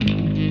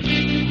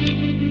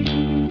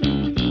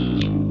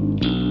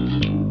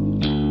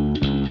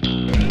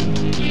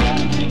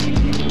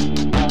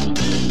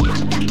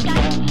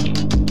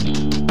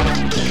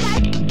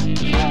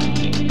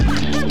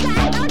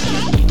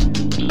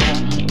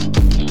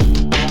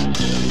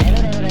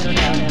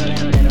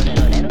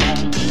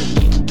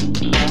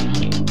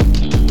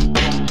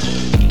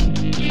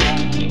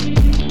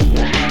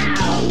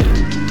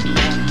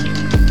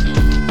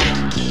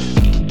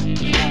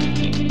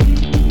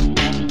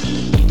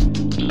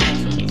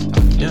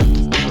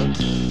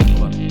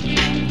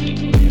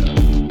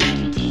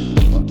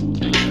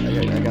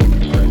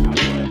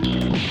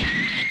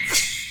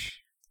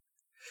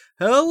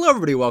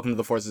everybody, welcome to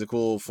the Forces of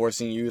Cool,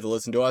 forcing you to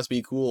listen to us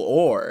be cool,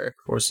 or...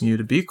 Forcing you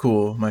to be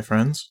cool, my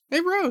friends.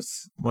 Hey,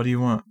 Rose. What do you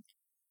want?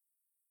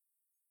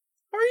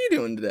 How are you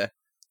doing today?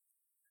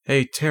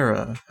 Hey,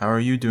 Tara, how are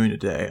you doing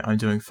today? I'm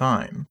doing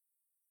fine.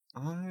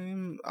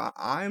 I'm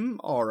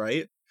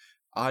alright.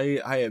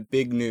 I have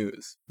big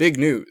news. Big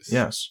news.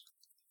 Yes.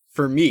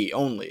 For me,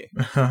 only.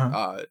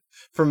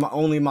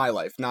 Only my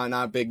life,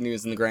 not big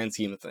news in the grand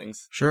scheme of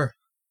things. Sure.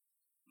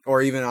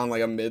 Or even on,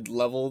 like, a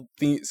mid-level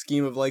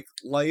scheme of, like,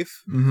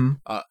 life.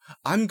 Mm-hmm.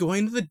 I'm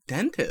going to the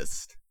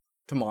dentist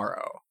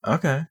tomorrow.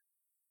 Okay.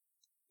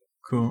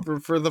 Cool.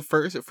 For the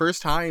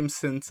first time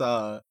since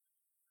the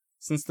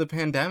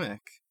pandemic.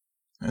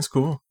 That's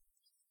cool.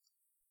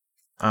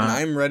 And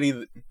I'm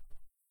ready...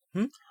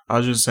 I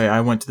was just say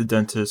I went to the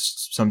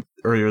dentist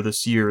earlier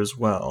this year as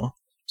well.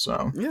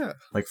 So, yeah.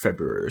 Like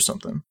February or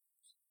something.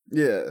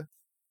 Yeah.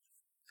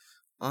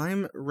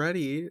 I'm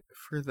ready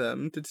for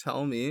them to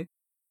tell me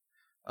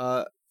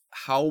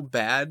how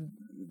bad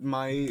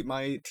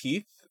my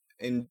teeth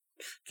and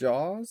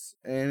jaws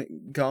and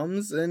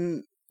gums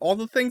and all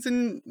the things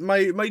in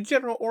my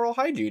general oral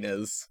hygiene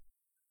is.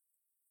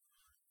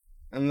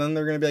 And then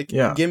they're gonna be like,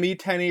 yeah. Give me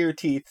 10 of your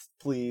teeth,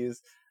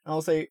 please. And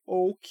I'll say,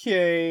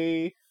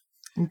 okay.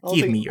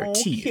 Give me your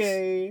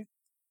teeth.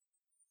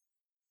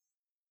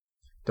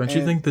 Don't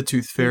you think the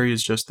tooth fairy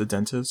is just the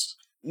dentist?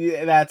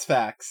 Yeah, that's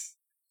facts.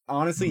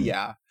 Honestly,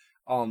 yeah.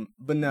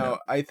 But no,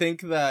 I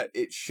think that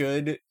it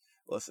should...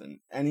 Listen,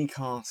 any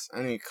cost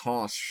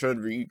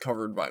should be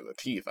covered by the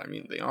teeth. I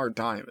mean, they are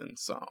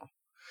diamonds, so...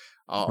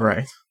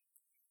 right.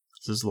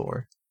 This is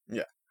lore.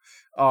 Yeah.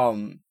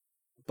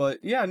 But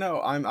yeah, no,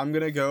 I'm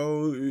gonna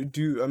go going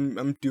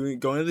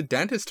to the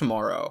dentist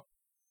tomorrow.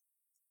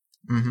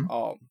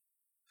 Mm-hmm.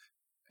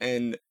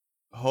 And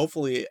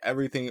hopefully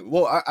everything...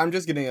 Well, I'm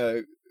just getting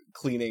a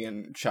cleaning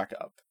and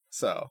checkup,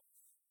 so...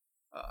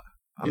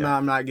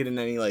 I'm not getting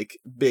any, like,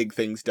 big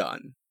things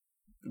done.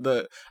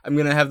 I'm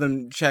gonna have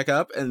them check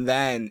up, and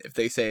then if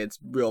they say it's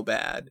real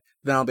bad,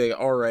 then I'll be like,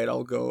 alright,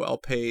 I'll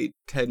pay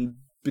 $10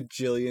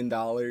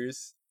 bajillion.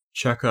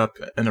 Check up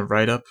and a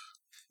write-up?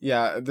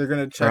 Yeah, they're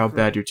gonna check... how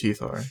bad your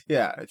teeth are.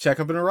 Yeah, check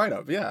up and a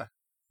write-up, yeah.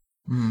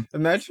 Mm.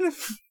 Imagine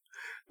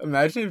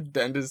if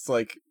dentists,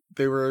 like,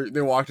 they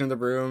walked into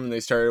the room and they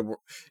started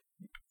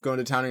going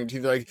to town on your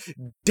teeth, they're like,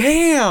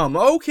 damn,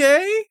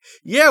 okay?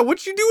 Yeah,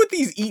 what you do with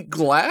these? Eat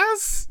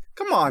glass?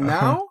 Come on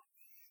now.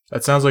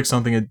 That sounds like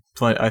something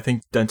I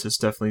think dentists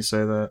definitely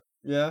say that.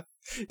 Yeah.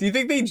 Do you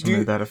think they something do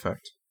to that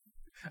effect?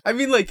 I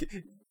mean, like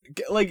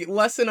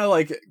less than a,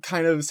 like,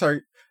 kind of,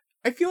 sorry.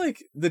 I feel like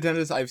the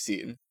dentists I've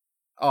seen,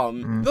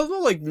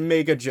 they'll like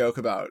make a joke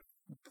about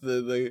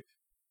the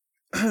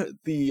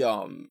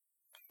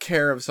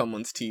care of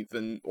someone's teeth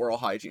and oral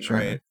hygiene, sure.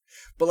 Right?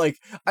 But, like,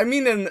 I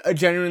mean in a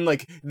genuine,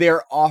 like,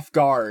 they're off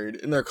guard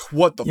and they're like,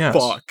 what the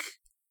fuck?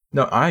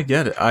 No, I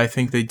get it. I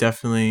think they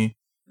definitely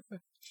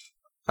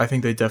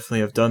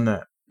have done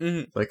that.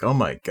 Mm-hmm. Like, oh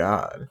my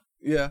god.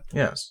 Yeah.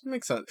 Yes.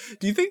 Makes sense.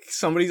 Do you think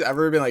somebody's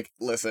ever been like,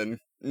 listen,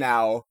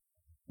 now,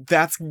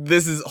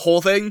 this is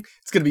whole thing,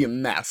 it's gonna be a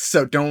mess,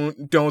 so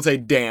don't say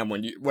damn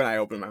when I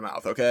open my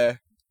mouth, okay?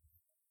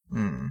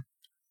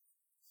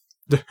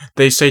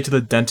 They say to the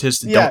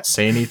dentist, don't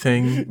say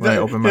anything when I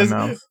open my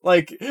mouth.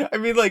 Like, I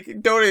mean, like,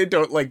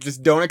 don't like,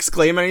 just don't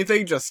exclaim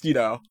anything, just,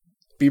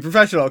 be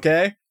professional,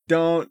 okay?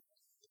 Don't...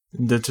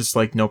 Dentist,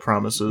 like, no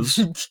promises.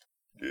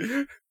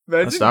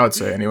 That's what I would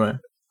say, anyway.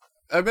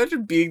 I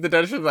imagine being the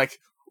dentist, like,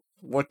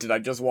 what did I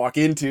just walk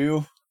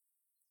into?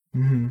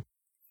 Mm-hmm.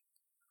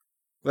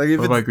 Like, if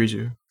I agree with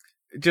you.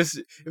 Just,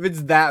 if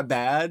it's that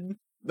bad,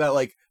 that,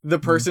 like, the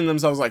person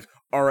themselves, like,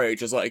 alright,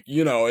 just, like,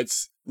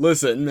 it's,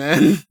 listen,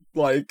 man,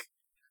 like,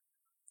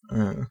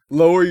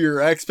 lower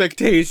your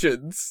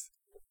expectations.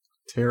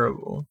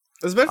 Terrible.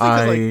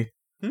 Especially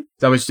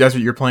because, that's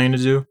what you're planning to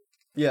do?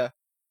 Yeah.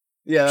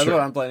 Yeah, that's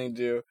what I'm planning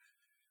to do.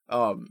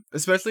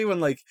 Especially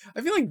when, like,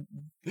 I feel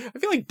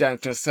like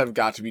dentists have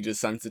got to be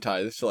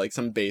desensitized to, like,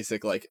 some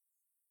basic, like,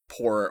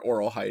 poor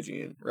oral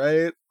hygiene,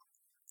 right?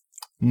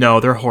 No,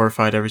 they're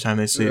horrified every time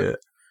they see it.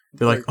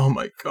 They're like, oh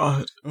my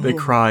god. They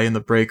cry in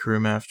the break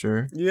room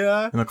after.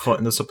 Yeah.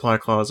 In the supply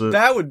closet.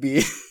 That would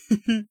be...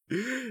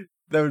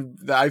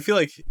 I feel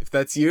like if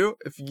that's you,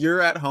 if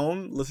you're at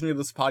home listening to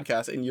this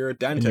podcast and you're a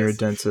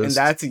dentist, and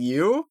that's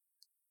you,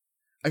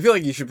 I feel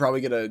like you should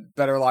probably get a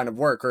better line of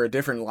work or a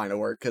different line of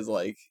work, because,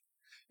 like,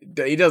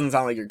 it doesn't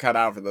sound like you're cut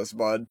out for this,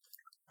 bud.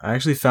 I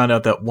actually found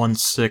out that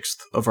 1/6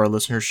 of our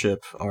listenership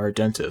are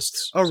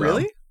dentists. Oh,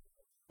 really?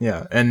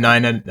 Yeah, and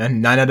 9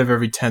 out of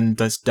every 10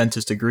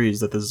 dentist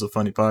agrees that this is a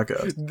funny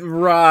podcast.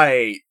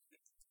 Right.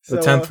 The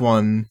 10th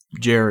one,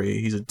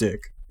 Jerry, he's a dick.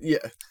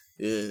 Yeah.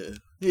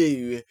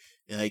 Hey,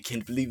 I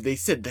can't believe they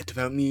said that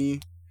about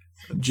me.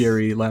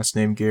 Jerry, last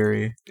name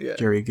Gary. Yeah.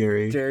 Jerry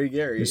Gary.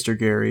 Mr.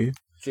 Gary.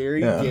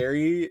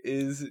 Gary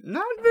is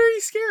not very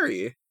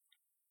scary.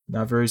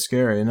 Not very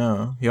scary,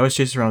 no. He always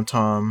chases around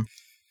Tom.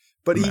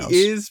 But he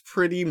is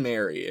pretty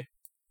merry.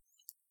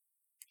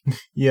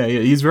 Yeah,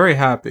 he's very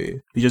happy.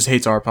 He just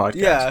hates our podcast.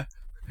 Yeah.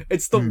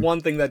 It's the one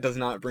thing that does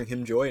not bring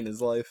him joy in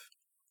his life.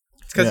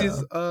 It's because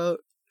he's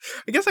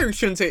I guess I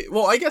shouldn't say.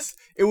 Well, I guess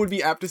it would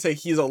be apt to say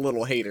he's a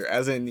little hater,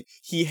 as in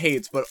he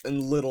hates, but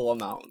in little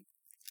amount.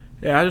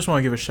 Yeah, I just want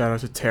to give a shout out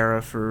to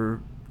Tara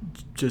for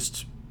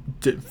just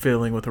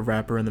fiddling with a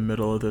rapper in the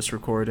middle of this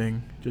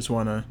recording. Just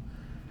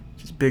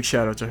big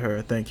shout out to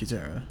her. Thank you,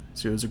 Tara.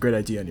 So it was a great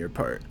idea on your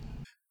part.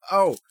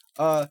 Oh,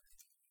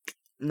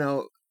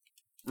 no,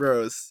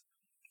 Rose.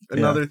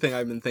 Another thing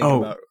I've been thinking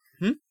about.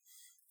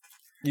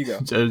 You go.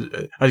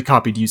 I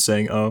copied you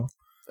saying, "Oh."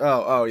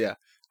 Oh, yeah.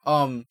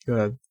 Go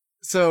ahead.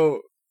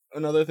 So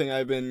another thing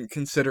I've been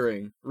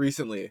considering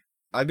recently.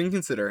 I've been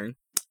considering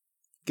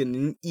getting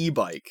an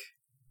e-bike.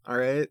 All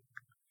right.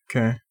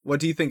 Okay. What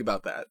do you think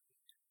about that?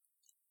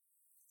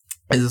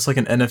 Is this like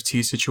an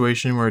NFT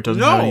situation where it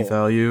doesn't have any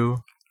value?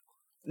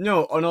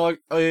 No, an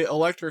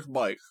electric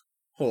bike.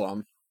 Hold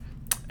on.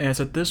 And it's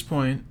at this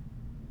point,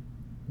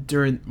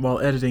 while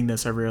editing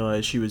this, I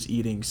realized she was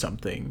eating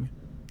something,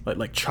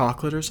 like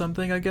chocolate or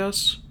something, I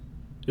guess.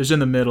 It was in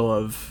the middle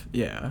of,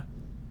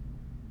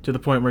 to the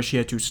point where she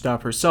had to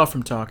stop herself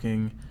from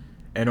talking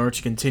in order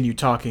to continue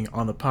talking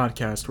on the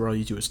podcast where all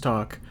you do is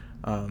talk.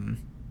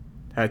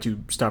 Had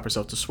to stop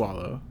herself to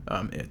swallow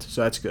it.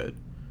 So that's good.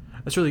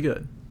 That's really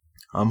good.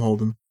 I'm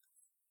holding.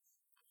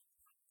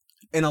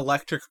 An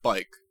electric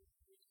bike.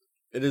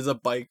 It is a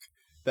bike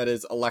that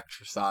is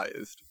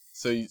electricized.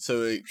 So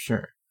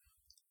sure.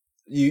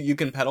 You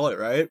can pedal it,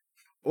 right?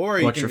 Or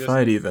you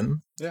electrified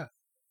even. Yeah.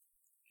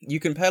 You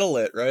can pedal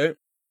it, right?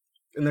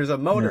 And there's a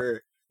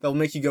motor that'll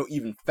make you go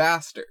even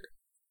faster.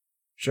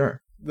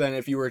 Sure. Than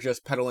if you were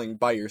just pedaling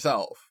by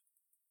yourself.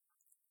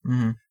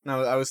 Mm-hmm.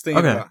 Now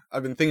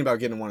I've been thinking about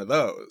getting one of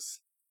those.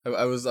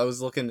 I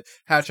was looking,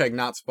 hashtag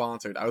not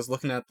sponsored. I was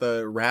looking at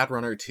the Rad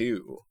Runner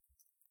 2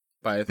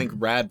 by I think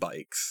Rad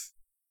Bikes.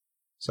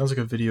 Sounds like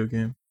a video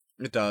game.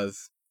 It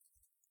does.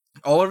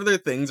 All of their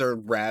things are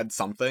rad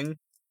something.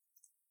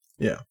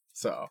 Yeah.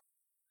 So,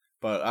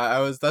 but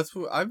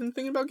I've been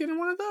thinking about getting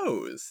one of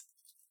those.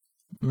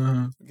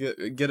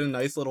 Mm-hmm. Get a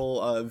nice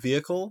little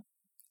vehicle.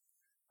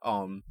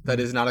 That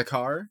is not a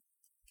car.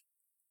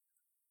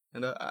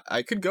 And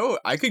I could go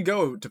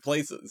to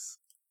places.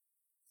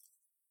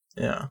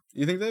 Yeah.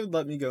 You think they would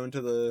let me go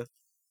into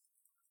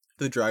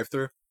the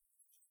drive-thru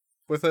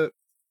with it?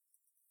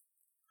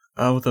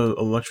 With an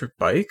electric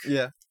bike?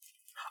 Yeah.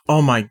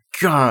 Oh my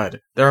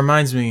god! That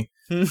reminds me.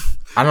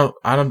 I don't.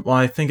 Well,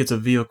 I think it's a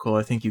vehicle.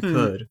 I think you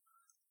could.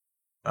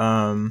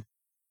 I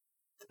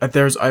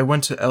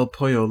went to El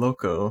Pollo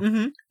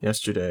Loco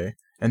yesterday,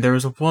 and there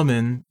was a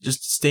woman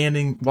just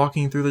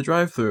walking through the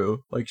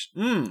drive-thru, like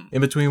in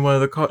between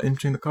in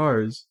between the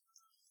cars.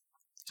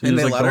 She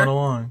was like going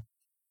along.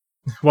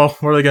 Well,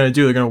 what are they gonna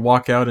do? They're gonna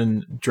walk out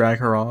and drag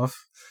her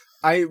off?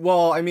 I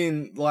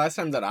mean, the last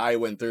time that I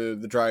went through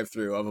the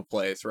drive-thru of a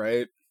place,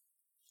 right?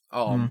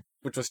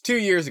 Which was 2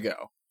 years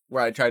ago,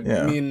 where I tried.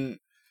 Me and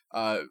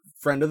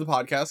friend of the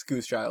podcast,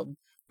 Goose Child,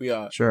 we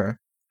sure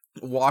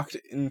walked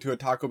into a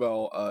Taco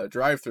Bell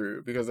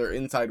drive-thru because their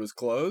inside was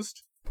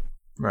closed.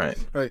 Right.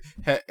 Right.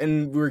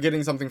 And we were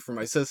getting something for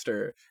my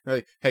sister. We're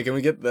like, hey, can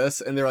we get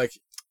this? And they're like,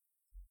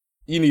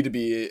 you need to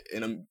be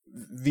in a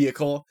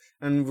vehicle.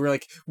 And we're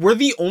like, we're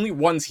the only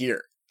ones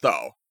here,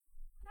 though.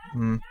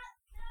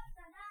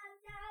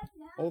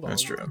 Hold on.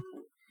 That's true.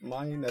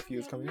 My nephew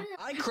is coming in.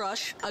 I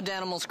crush a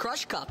Danimals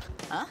Crush Cup.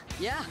 Huh?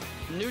 Yeah,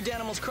 new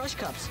Danimals Crush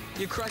Cups.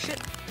 You crush it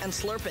and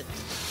slurp it.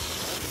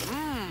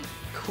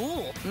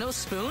 Cool. No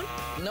spoon?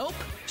 Nope.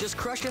 Just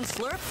crush and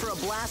slurp for a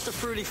blast of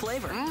fruity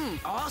flavor.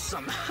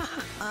 Awesome.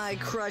 I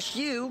crush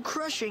you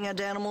crushing a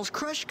Danimals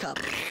Crush Cup.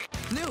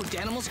 New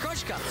Danimals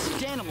Crush Cups.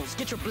 Danimals,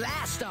 get your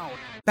blast on.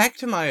 Back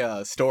to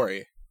my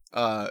story.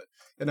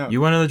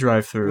 You went to the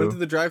drive-thru. Went to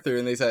the drive-thru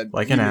and they said,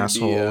 like an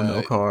asshole,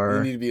 no car.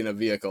 You need to be in a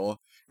vehicle.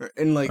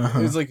 And like, it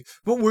was like,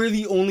 but we're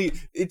the only,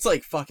 it's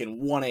like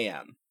fucking 1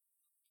 a.m.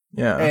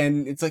 Yeah.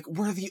 And it's like,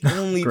 we're the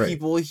only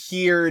people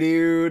here,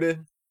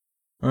 dude.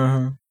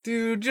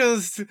 Dude,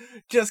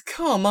 just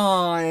come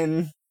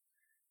on.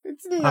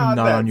 It's not I'm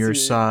not on your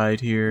serious.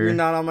 side here. You're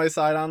not on my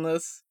side on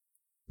this?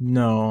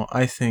 No,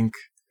 I think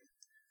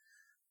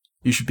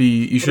you should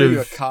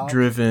have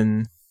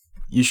driven.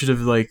 You should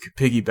have like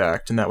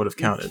piggybacked and that would have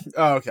counted.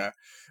 Oh, okay.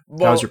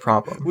 Well, that was your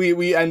problem.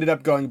 We ended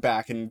up going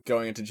back and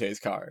going into Jay's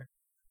car.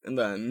 And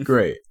then...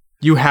 Great.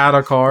 You had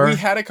a car? We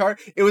had a car.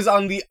 It was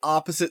on the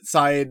opposite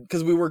side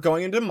because we were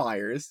going into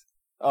Myers.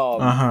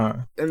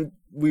 And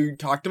we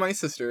talked to my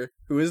sister,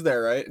 who is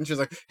there, right? And she was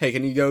like, hey,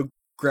 can you go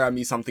grab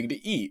me something to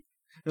eat?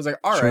 I was like,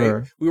 all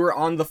right. We were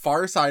on the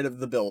far side of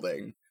the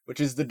building, which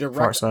is the direct...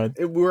 Far side?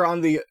 We were on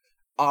the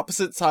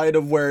opposite side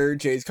of where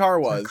Jay's car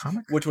was,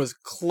 which was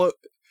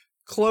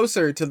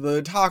closer to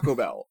the Taco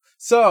Bell.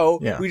 So,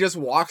 we just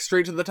walked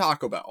straight to the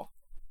Taco Bell.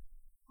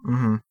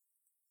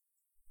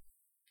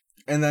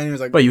 And then he was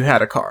like... But you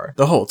had a car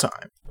the whole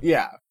time.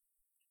 Yeah.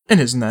 And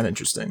isn't that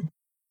interesting?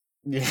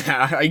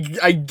 Yeah, I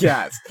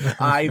guess.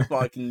 I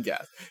fucking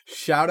guess.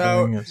 Shout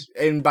out,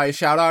 and by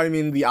shout out, I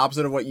mean the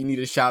opposite of what you need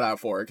a shout out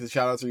for, because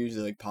shout outs are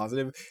usually like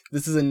positive.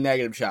 This is a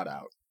negative shout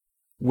out.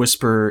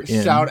 Whisper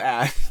in. Shout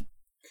at.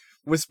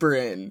 Whisper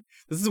in.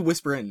 This is a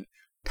whisper in.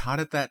 Todd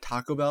at that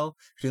Taco Bell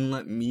didn't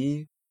let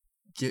me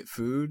get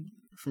food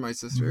for my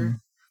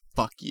sister.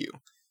 Fuck you.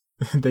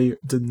 They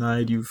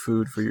denied you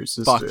food for your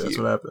sister. Fuck That's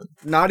you. what happened.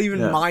 Not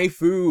even my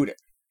food.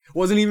 It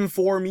wasn't even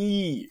for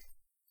me.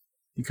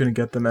 You couldn't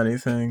get them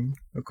anything,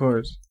 of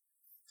course.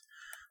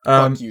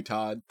 Fuck you,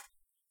 Todd.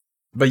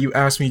 But you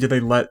asked me, did they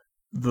let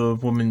the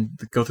woman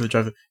go through the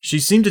drive-thru? She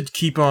seemed to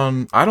keep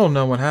on. I don't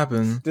know what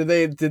happened. Did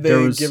they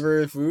give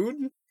her food?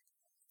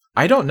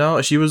 I don't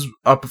know. She was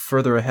up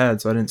further ahead,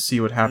 so I didn't see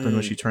what happened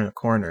when she turned the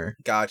corner.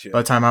 Gotcha.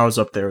 By the time I was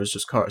up there, it was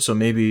just car. So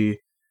maybe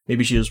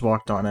she just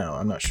walked on out.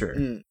 I'm not sure.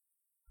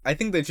 I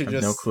think they should I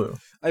have no clue.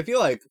 I feel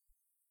like,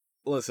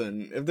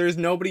 listen, if there's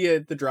nobody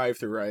at the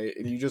drive-thru, right,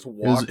 and you just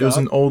walk It was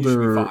up, an older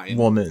you should be fine.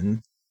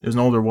 woman. It was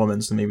an older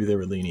woman, so maybe they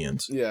were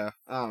lenient. Yeah,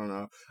 I don't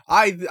know.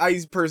 I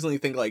personally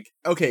think, like,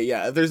 okay,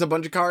 yeah, if there's a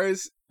bunch of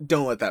cars,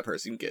 don't let that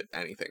person get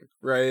anything,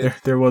 right?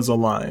 There was a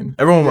line.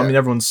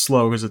 Everyone's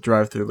slow because it's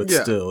drive-through, but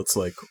still, it's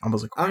like I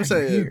was like, I'm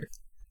saying, here?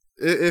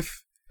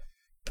 if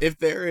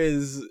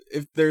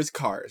there's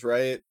cars,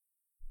 right?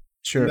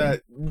 Sure.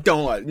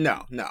 Don't let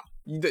no,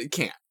 you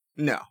can't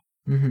no.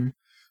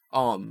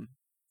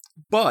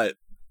 But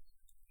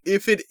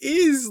if it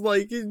is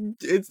like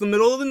it's the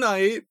middle of the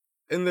night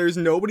and there's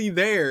nobody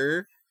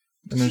there,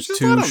 and there's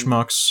two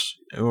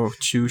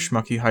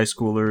schmucky high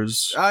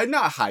schoolers.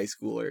 Not high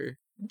schooler.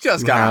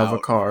 Just got out of a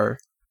car.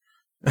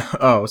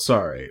 Oh,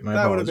 sorry.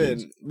 That would have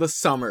been the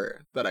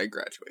summer that I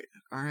graduated.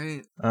 All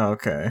right. Oh,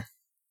 okay.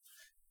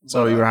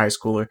 So you were a high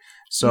schooler.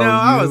 So no,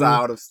 I was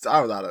out of.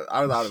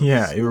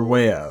 Yeah, school. You were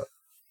way out.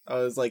 I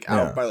was like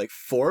out by like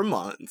 4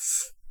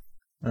 months.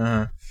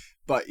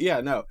 But yeah,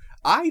 no.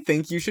 I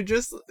think you should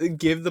just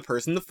give the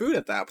person the food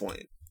at that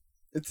point.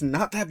 It's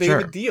not that big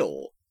of a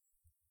deal.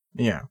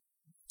 Yeah.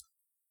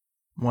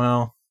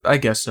 Well, I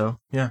guess so.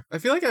 Yeah. I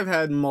feel like I've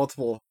had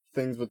multiple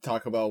things with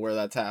Taco Bell where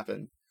that's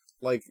happened.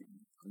 Like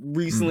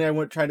recently I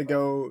tried to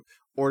go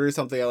order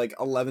something at like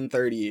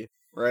 11:30,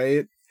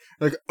 right?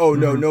 Like, oh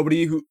no,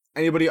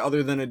 anybody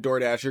other than a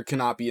DoorDasher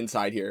cannot be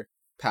inside here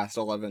past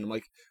 11. I'm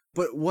like,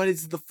 but what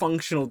is the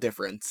functional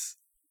difference?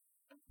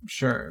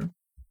 Sure.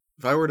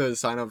 If I were to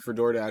sign up for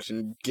DoorDash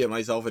and get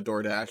myself a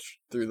DoorDash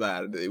through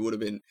that, it would have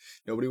been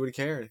nobody would have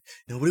cared.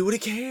 Nobody would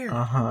have cared.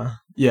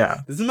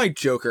 Yeah. This is my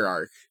Joker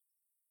arc.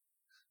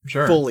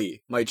 Sure.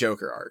 Fully my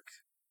Joker arc.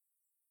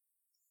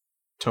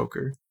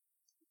 Toker.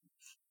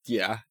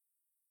 Yeah.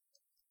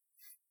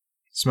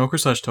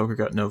 Smoker/Toker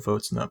got no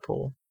votes in that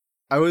poll.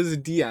 I was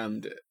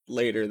DM'd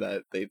later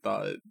that they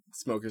thought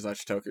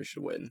Smoker/Toker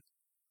should win.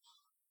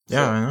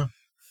 Yeah, I know.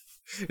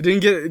 It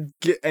didn't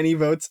get any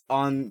votes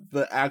on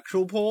the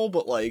actual poll,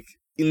 but like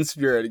in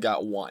spirit, it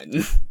got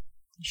 1.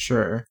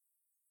 Sure.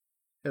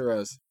 Hey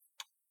Rose,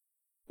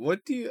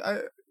 what do you?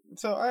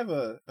 So I have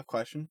a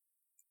question.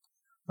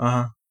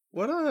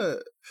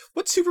 What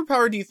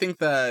superpower do you think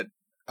that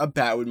a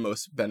bat would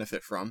most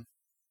benefit from?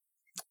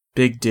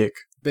 Big dick.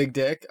 Big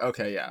dick?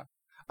 Okay, yeah.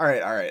 All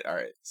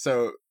right.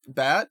 So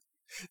bat,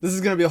 this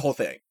is gonna be a whole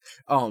thing.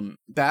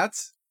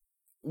 Bats,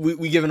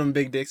 we giving them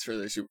big dicks for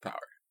their superpower.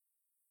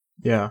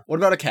 Yeah. What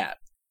about a cat?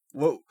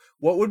 What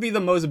would be the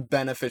most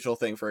beneficial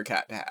thing for a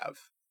cat to have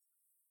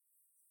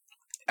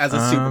as a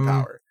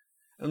superpower?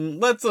 And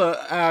let's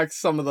ask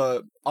some of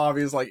the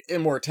obvious, like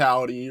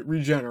immortality,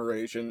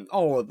 regeneration,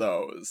 all of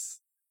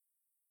those.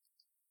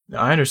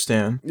 I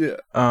understand. Yeah.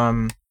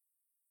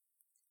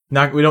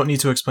 We don't need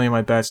to explain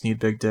why bats need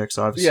big dicks.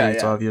 Obviously,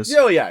 it's obvious.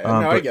 Oh yeah.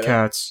 No, but I get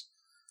cats,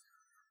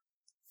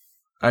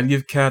 I'd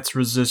give cats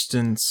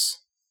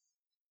resistance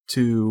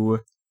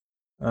to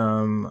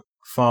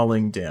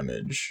falling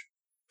damage.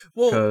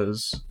 Well,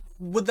 because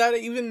would that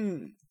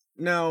even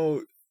now?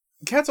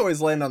 Cats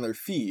always land on their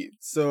feet,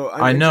 so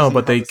I know,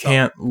 but they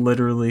can't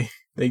literally.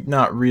 They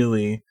not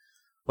really.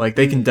 Like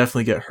they can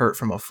definitely get hurt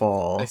from a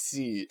fall. I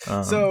see.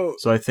 So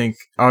I think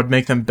I would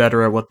make them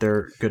better at what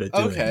they're good at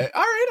doing. Okay,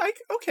 all right.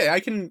 I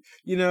can.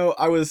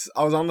 I was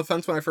on the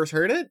fence when I first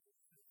heard it,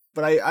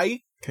 but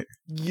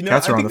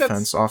cats are on the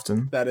fence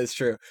often. That is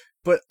true,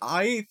 but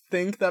I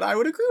think that I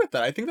would agree with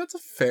that. I think that's a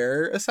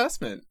fair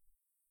assessment.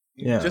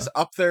 Yeah, just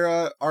up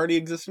their already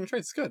existing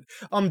traits. Good.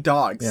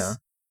 Dogs. Yeah,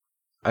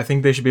 I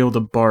think they should be able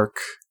to bark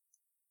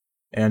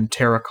and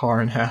tear a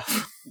car in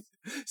half.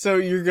 So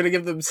you're gonna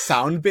give them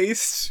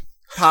sound-based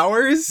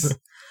powers?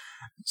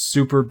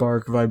 Super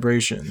bark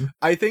vibration.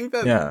 I think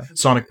that... Yeah,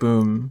 sonic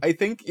boom. I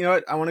think, you know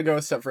what, I want to go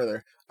a step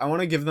further. I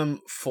want to give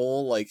them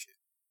full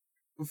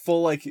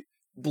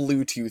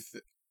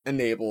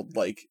Bluetooth-enabled,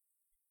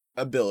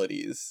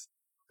 abilities.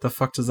 The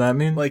fuck does that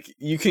mean? Like,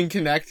 you can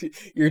connect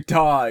your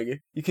dog.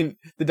 The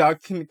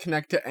dog can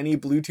connect to any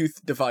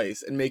Bluetooth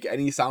device and make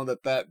any sound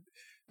that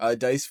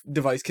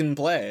device can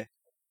play.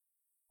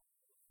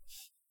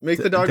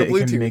 Make the dog a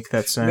Bluetooth. Can make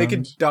that sound. Make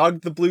a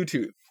dog the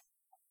Bluetooth.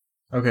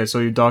 Okay, so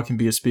your dog can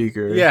be a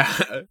speaker. Yeah.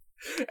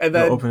 And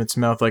then open its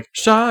mouth like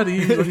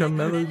shoddy, like a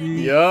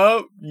melody.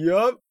 Yup.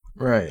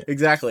 Right.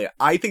 Exactly.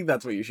 I think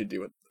that's what you should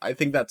do. I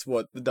think that's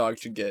what the dog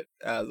should get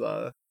as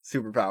a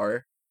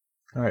superpower.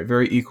 All right,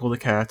 very equal to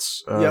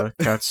cats. Yep.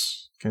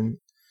 Cats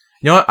can.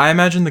 You know what? I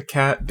imagine the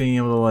cat being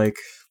able to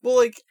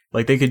Well,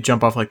 like they could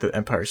jump off like the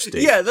Empire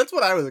State. yeah, that's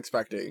what I was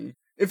expecting.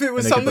 If it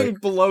was And they could, something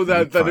below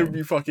that, then it'd fine.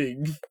 be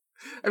fucking.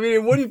 I mean,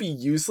 it wouldn't be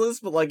useless,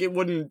 but like it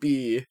wouldn't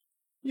be,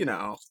 you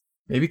know.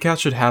 Maybe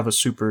cats should have a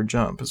super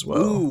jump as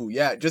well. Ooh,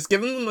 yeah, just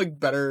giving them like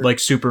better. Like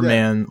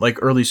Superman, like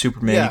early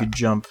Superman, Yeah. you could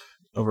jump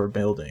over a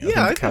building.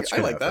 Yeah, think cats I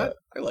could like have that.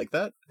 I like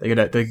that. They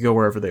could go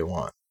wherever they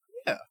want.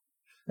 Yeah.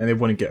 And they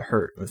wouldn't get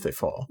hurt if they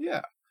fall.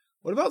 Yeah.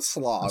 What about good.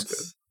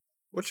 sloths?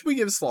 What should we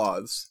give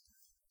sloths?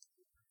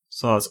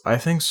 Sloths. I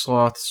think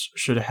sloths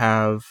should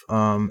have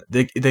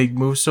they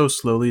move so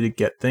slowly to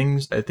get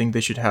things. I think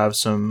they should have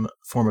some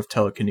form of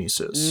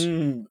telekinesis.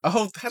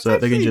 Oh, that's So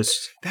that they can actually,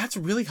 just that's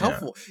really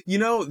helpful. You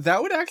know,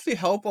 that would actually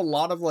help a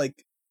lot of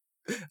like.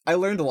 I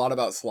learned a lot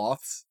about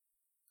sloths,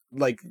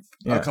 like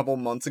a couple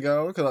months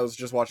ago, because I was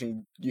just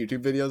watching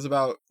YouTube videos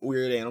about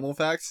weird animal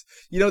facts.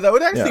 You know, that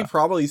would actually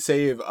probably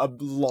save a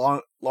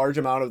large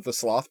amount of the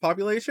sloth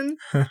population,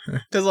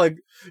 because like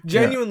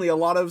genuinely, a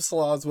lot of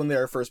sloths when they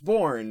are first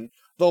born,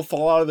 they'll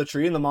fall out of the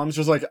tree, and the mom's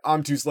just like,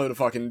 "I'm too slow to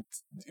fucking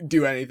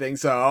do anything,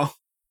 so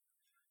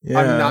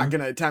I'm not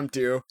gonna attempt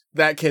to."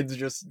 That kid's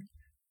just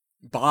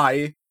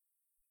bye.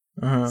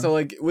 So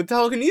like with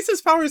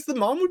telekinesis powers, the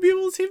mom would be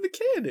able to save the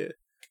kid.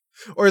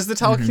 Or is the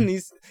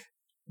telekinesis...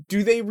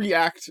 Do they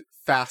react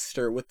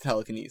faster with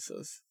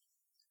telekinesis?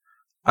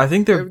 I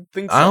think they're... I would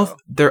think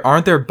so.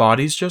 Aren't their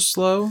bodies just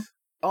slow?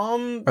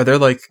 Are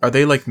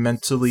they like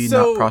mentally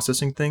not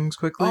processing things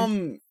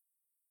quickly?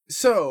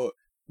 So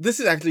this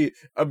is actually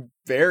a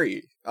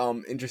very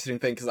interesting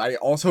thing, because I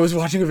also was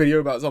watching a video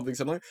about something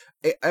similar.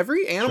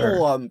 Every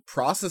animal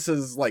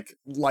processes like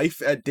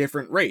life at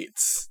different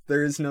rates.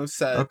 There is no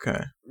set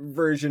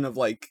version of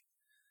like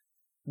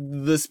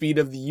the speed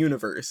of the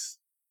universe.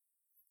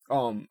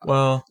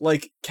 Well,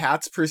 like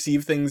cats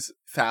perceive things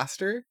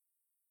faster.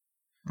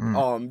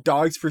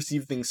 Dogs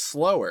perceive things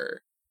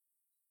slower.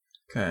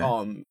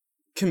 Okay.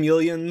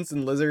 Chameleons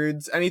and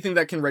lizards, anything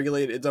that can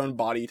regulate its own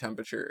body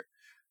temperature,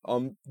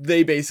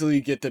 they basically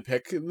get to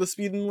pick the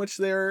speed in which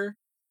they're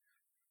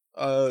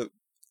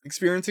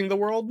experiencing the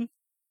world.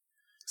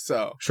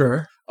 So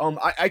sure.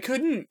 I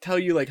couldn't tell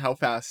you like how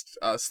fast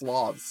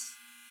sloths.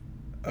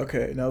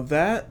 Okay, now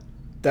that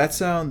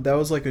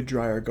was like a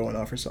dryer going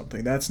off or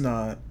something.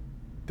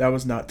 That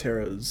was not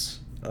Tara's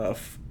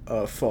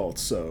fault.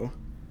 So,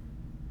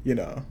 you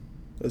know,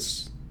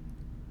 that's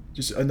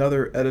just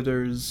another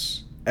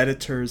editor's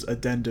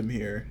addendum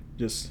here.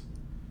 Just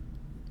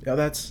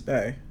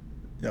hey,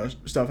 you know,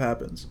 stuff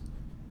happens.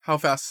 How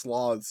fast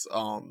sloths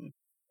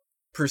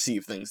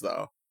perceive things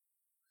though.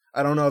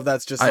 I don't know if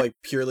that's just like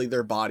purely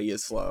their body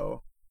is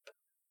slow,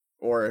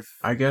 or if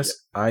I guess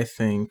I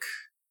think.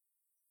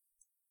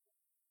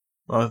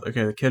 Well,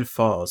 okay, the kid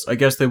falls. I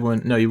guess you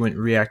wouldn't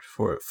react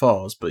before it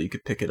falls, but you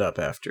could pick it up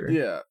after.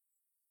 Yeah.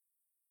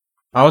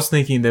 I was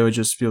thinking they would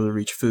just be able to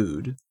reach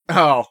food.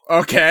 Oh,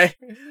 okay.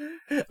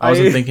 I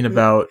wasn't thinking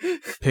about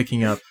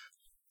picking up...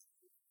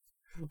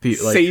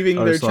 saving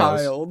their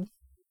child.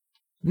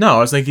 No, I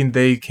was thinking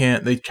they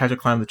have to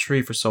climb the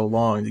tree for so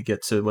long to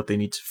get to what they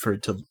need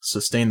to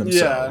sustain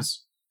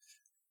themselves.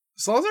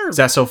 Sloths are... Is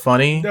that so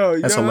funny? No,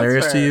 that's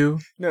hilarious to you?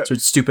 No. It's a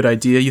stupid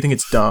idea. You think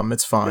it's dumb.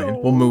 It's fine. No,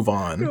 we'll move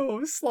on.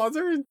 No, sloths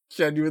are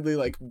genuinely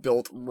like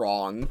built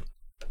wrong.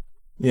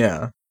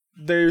 Yeah.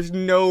 There's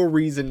no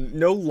reason,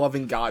 no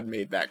loving God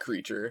made that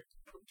creature.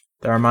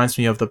 That reminds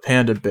me of the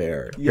panda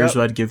bear. Yep. Here's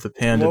what I'd give the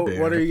panda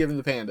bear. What are you giving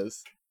the pandas?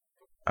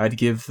 I'd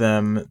give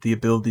them the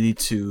ability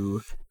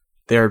to...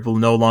 They will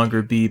no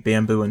longer be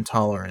bamboo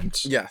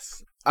intolerant.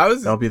 Yes.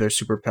 That'll be their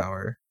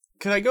superpower.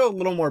 Could I go a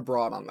little more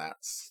broad on that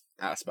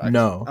aspect?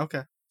 No.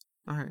 Okay.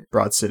 All right.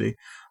 Broad City.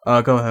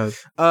 Go ahead.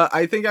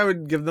 I think I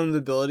would give them the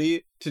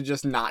ability to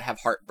just not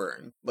have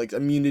heartburn. Like,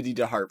 immunity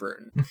to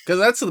heartburn. Because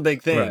that's the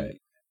big thing. Right.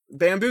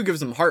 Bamboo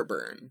gives them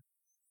heartburn.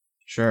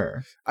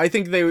 Sure. I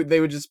think they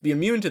would just be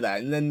immune to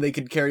that, and then they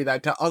could carry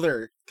that to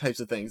other types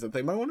of things that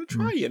they might want to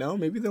try, you know?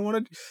 Maybe they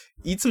want to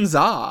eat some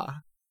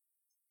za.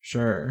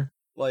 Sure.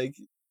 Like,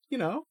 you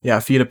know? Yeah,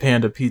 feed a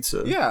panda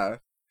pizza. Yeah.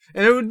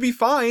 And it would be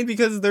fine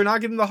because they're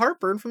not getting the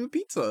heartburn from the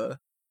pizza.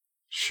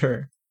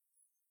 Sure.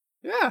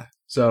 Yeah.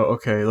 So,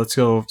 okay, let's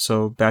go.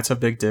 So, bats have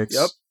big dicks.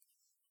 Yep.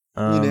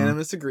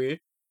 Unanimous agree.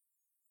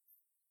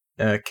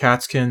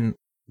 Cats can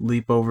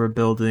leap over a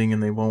building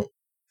and they won't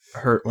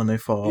hurt when they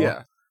fall.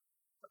 Yeah.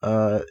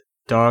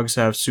 Dogs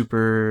have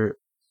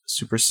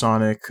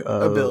supersonic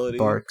ability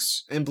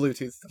barks and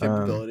Bluetooth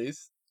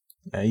capabilities.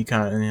 Yeah, you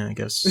kind of. Yeah, I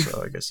guess.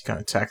 So I guess you kind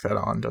of tack that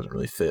on. Doesn't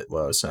really fit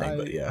what I was saying,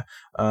 but yeah.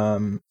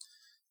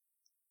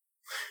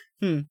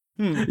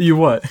 You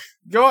what?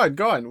 Go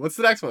on. What's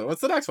the next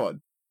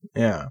one?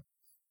 Yeah.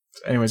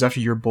 Anyways, after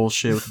your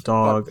bullshit with the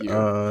dog,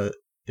 yeah.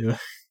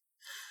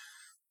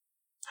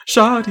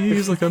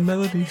 Shawty's like a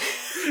melody.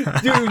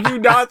 Dude, do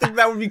not think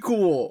that would be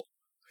cool.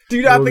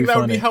 Do not think that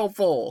would be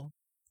helpful.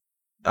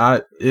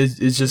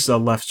 It's just a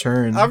left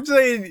turn. I'm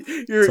saying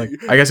you're. It's like,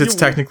 I guess it's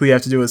technically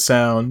have to do with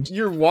sound.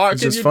 You're walking.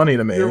 It's just funny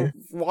to me. You're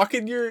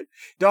walking your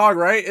dog,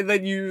 right? And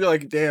then you're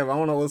like, damn, I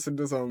want to listen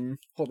to some.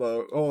 Hold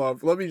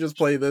up. Let me just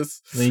play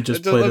this. Let me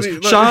just play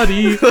this.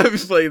 Shoddy! Let me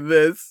play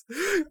this.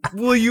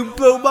 Will you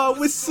blow my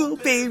whistle,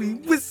 baby?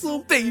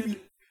 Whistle, baby.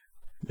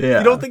 Yeah.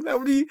 You don't think that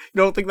would be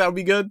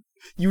good?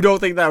 You don't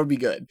think that would be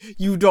good?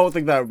 You don't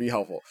think that would be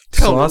helpful?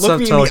 So let's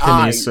have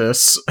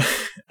telekinesis,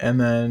 and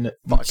then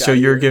so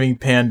you're giving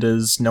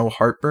pandas no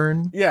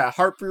heartburn? Yeah,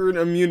 heartburn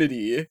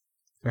immunity.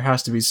 There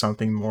has to be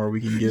something more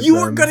we can give them. You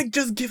weren't gonna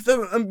just give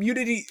them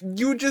immunity.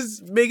 You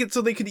just make it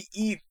so they could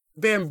eat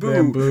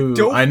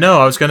bamboo. I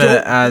know. I was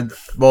gonna add.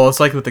 Well,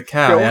 it's like with the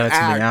cat. I added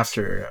something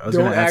after. I was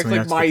gonna add something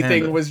after my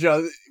thing was.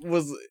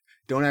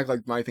 Don't act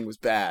like my thing was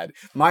bad.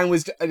 Mine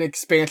was an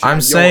expansion.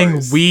 I'm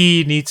saying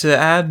we need to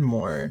add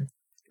more.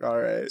 All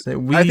right.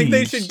 I think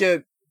they should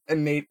get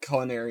innate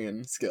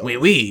culinarian skills.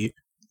 We.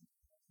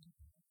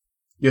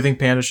 You think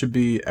pandas should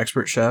be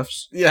expert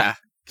chefs? Yeah,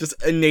 just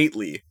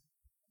innately.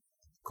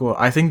 Cool.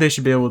 I think they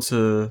should be able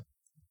to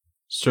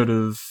sort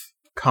of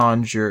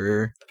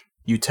conjure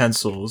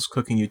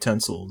cooking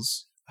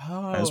utensils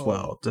as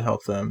well to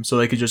help them. So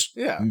they could just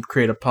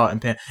create a pot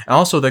and pan. And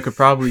also they could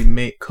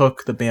probably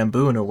cook the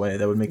bamboo in a way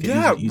that would make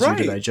it easier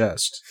to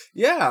digest.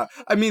 Yeah.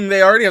 I mean,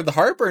 they already have the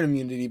heartburn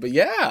immunity, but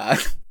yeah.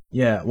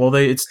 Yeah, well,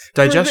 it's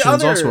digestion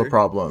is also a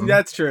problem.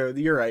 That's true.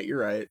 You're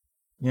right.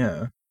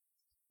 Yeah.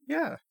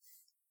 Yeah.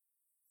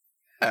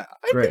 I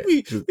think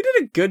we did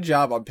a good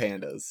job on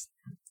pandas.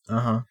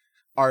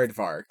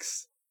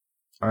 Aardvarks.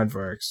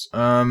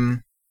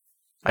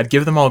 I'd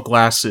give them all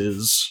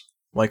glasses,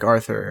 like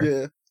Arthur.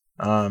 Yeah.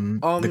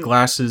 The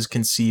glasses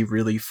can see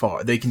really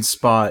far. They can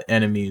spot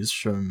enemies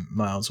from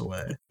miles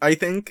away. I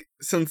think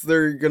since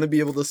they're gonna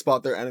be able to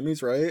spot their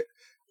enemies, right?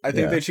 I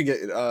think they should get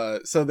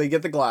so they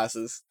get the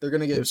glasses. They're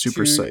gonna get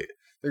super sight.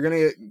 They're gonna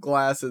get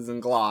glasses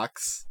and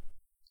Glocks.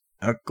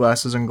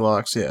 Glasses and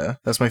Glocks, yeah.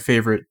 That's my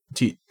favorite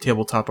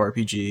tabletop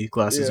RPG,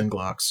 glasses and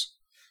Glocks.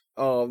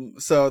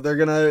 So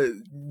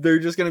they're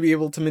just gonna be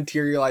able to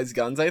materialize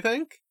guns, I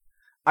think.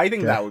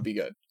 That would be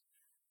good.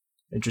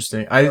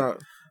 Interesting.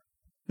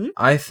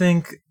 I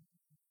think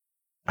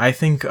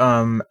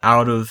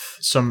out of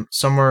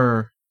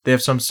somewhere they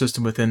have some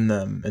system within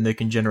them and they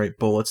can generate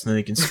bullets and then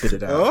they can spit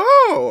it out.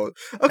 Oh,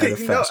 okay. I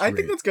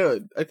think that's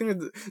good. I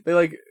think they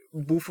like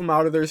boof them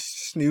out of their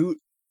snoot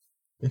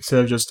instead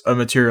of just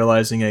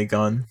materializing a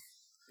gun.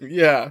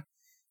 Yeah.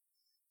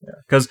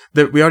 Because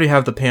we already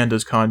have the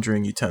pandas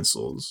conjuring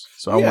utensils,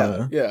 so I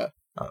want to. Yeah.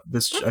 I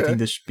think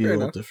this should be a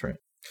little different.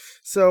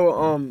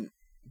 So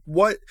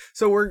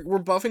So we're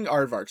buffing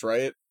aardvarks,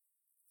 right?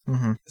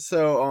 Mm-hmm.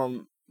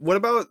 So what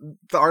about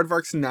the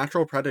aardvark's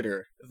natural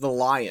predator, the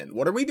lion?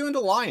 What are we doing to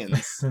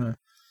lions?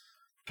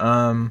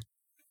 Because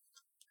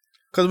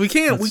we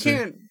can't.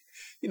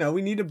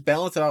 We need to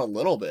balance it out a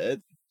little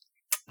bit.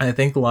 I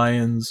think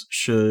lions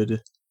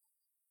should.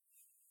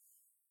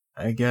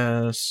 I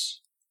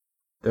guess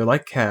they're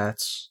like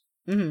cats.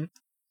 Mm-hmm.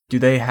 Do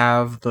they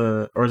have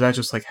or is that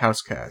just like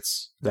house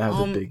cats that have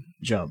the big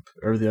jump,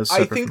 or are they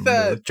separate from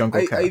the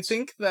jungle cats? I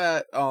think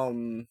that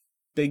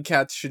big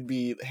cats should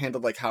be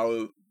handled like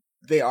how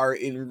they are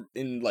in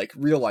like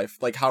real life,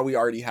 like how we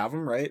already have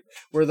them, right?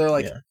 Where they're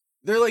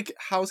like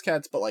house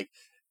cats, but like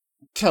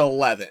to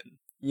 11,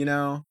 you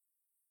know?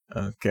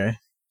 Okay.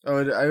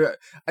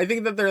 I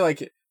think that they're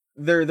like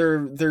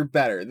they're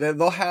better.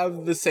 They'll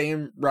have the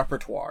same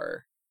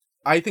repertoire.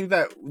 I think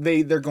that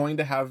they're going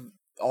to have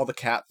all the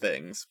cat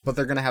things, but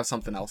they're going to have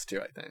something else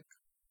too, I think.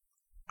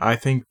 I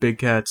think big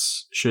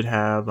cats should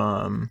have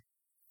let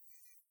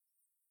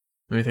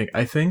me think.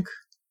 I think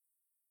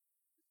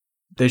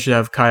they should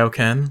have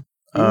Kaioken,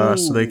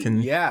 so they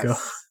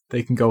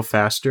can go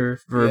faster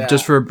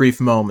just for a brief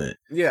moment.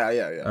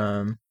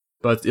 Yeah.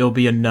 But it'll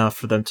be enough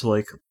for them to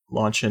like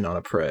launch in on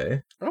a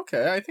prey.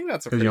 Okay, I think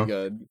that's pretty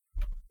good.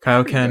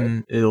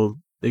 Kaioken,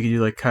 they could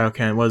do like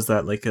Kaioken. What is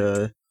that, like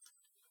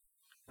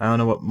I don't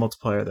know what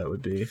multiplier that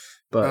would be,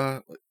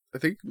 but I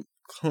think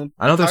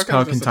I know there's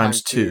Kaioken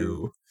times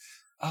 2.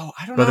 Oh,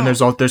 I don't know. But then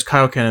there's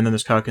Kaioken and then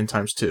there's Kaioken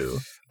times 2.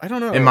 I don't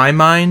know. In my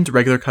mind,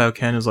 regular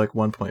Kaioken is like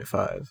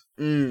 1.5.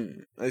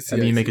 I see.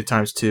 And you make it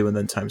times 2 and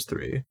then times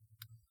 3.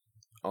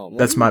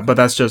 But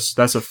that's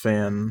a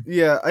fan.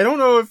 Yeah, I don't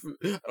know if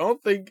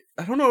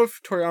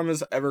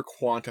Toriyama's ever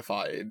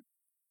quantified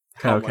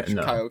how much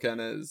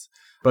Kaioken is.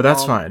 But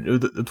that's fine.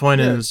 The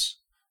point is,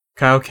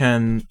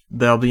 Kaioken,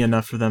 there'll be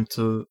enough for them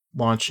to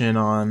launch in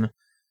on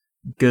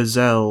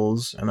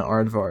gazelles and the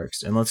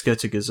aardvarks. And let's get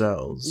to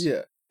gazelles.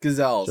 Yeah,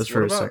 gazelles. Just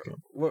for a second.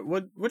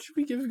 What should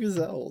we give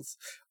gazelles?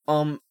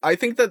 I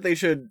think that they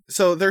should.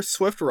 So they're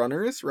swift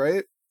runners,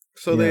 right?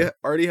 So they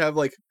already have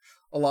like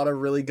a lot of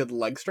really good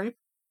leg strength,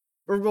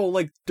 or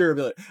like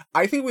durability.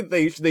 I think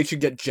they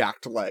should get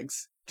jacked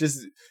legs.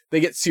 Just they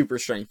get super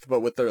strength,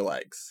 but with their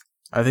legs.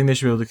 I think they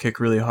should be able to kick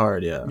really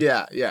hard. Yeah.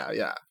 Yeah.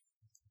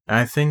 And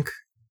I think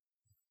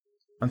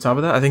on top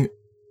of that, I think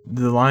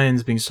the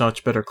lions being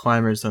such better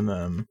climbers than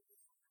them,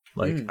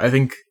 like I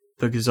think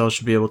the gazelle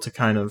should be able to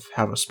kind of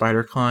have a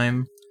spider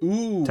climb.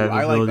 Ooh, type of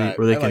I like ability that.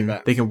 where they I like can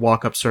that. they can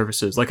walk up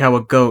surfaces, like how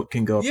a goat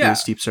can go up Yeah. really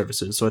steep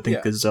surfaces. So I think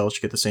Yeah. Gazelle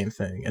should get the same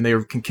thing, and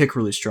they can kick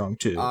really strong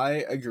too.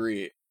 I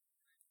agree.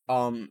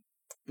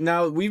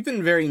 Now we've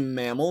been very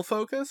mammal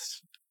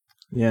focused.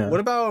 Yeah. What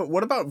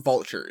about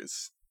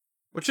vultures?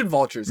 What should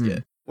vultures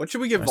get? What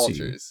should we give I see.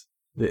 vultures?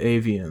 The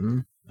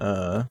avian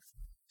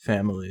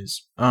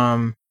families.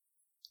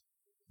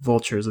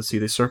 Vultures. Let's see.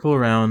 They circle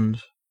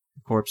around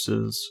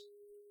corpses,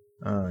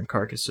 and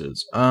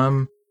carcasses.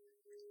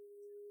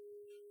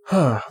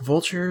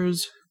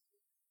 Vultures.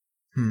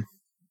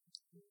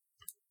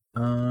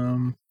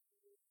 Why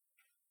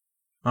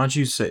don't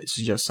you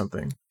suggest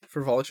something?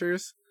 For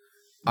vultures?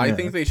 I Yeah.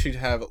 think they should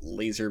have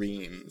laser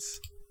beams.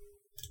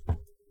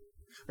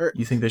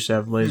 You think they should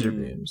have laser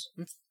beams?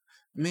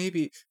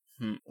 Maybe,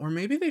 or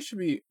maybe they should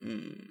be.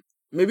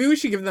 Maybe we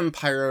should give them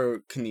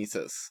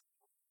pyrokinesis.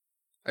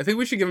 I think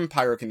we should give them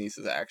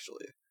pyrokinesis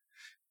actually.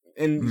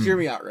 And hear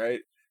me out,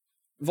 right?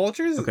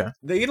 Vultures,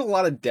 they eat a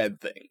lot of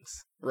dead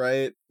things,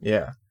 right?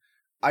 Yeah.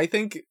 I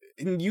think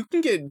you can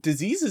get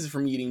diseases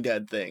from eating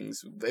dead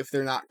things if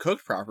they're not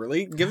cooked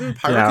properly. Give them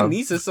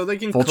pyrokinesis so they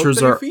can cook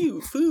their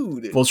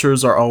food.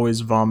 Vultures are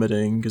always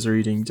vomiting because they're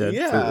eating dead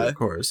food, of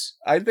course.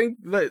 I think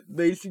that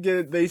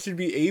they should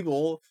be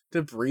able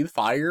to breathe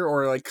fire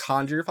or like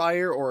conjure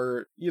fire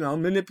or,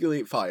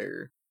 manipulate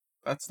fire.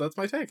 That's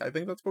my take. I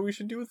think that's what we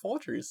should do with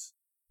vultures.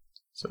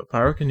 So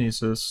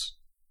pyrokinesis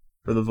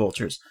for the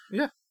vultures.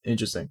 Yeah.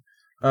 Interesting.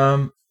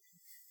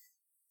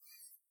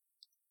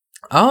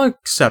 I'll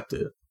accept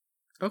it.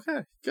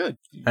 Okay, good.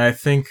 I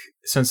think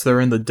since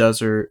they're in the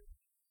desert,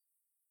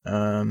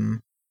 I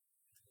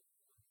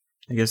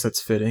guess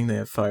that's fitting. They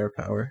have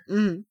firepower.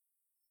 Mm-hmm.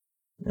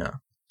 Yeah.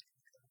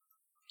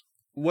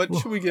 What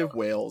should we give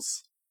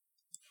whales?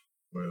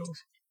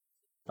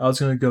 I was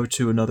gonna go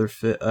to another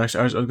fish. Actually,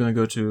 I was gonna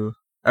go to.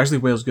 Actually,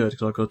 whale's good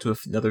because I'll go to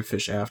another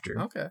fish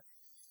after. Okay.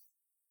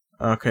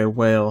 Okay,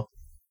 whale.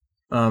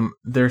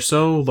 They're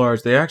so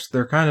large. They're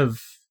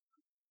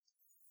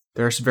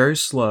very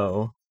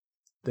slow.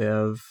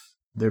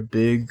 They're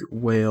big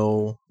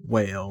whale.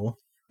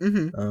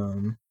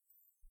 Mm-hmm.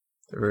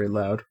 They're very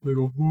loud. They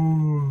go.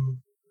 Whoa.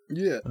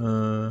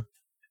 Yeah.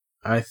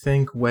 I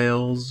think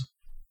whales.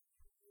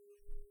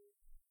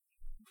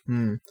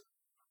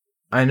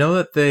 I know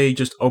that they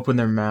just open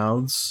their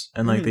mouths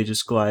and they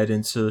just glide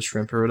into the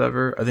shrimp or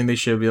whatever. I think they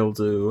should be able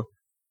to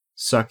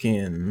suck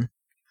in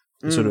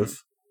and sort of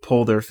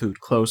pull their food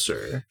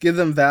closer. Give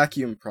them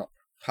vacuum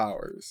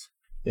powers.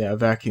 Yeah,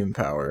 vacuum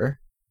power.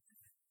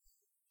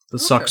 The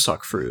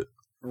suck fruit.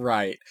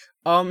 Right.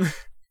 Go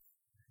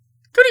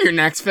to your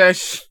next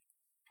fish.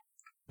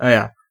 Oh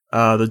yeah.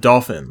 The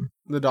dolphin.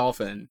 The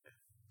dolphin.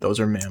 Those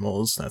are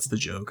mammals. That's the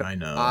joke, I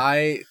know.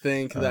 I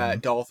think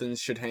that dolphins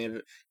should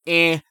have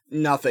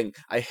nothing.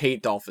 I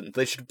hate dolphins.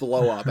 They should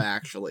blow up,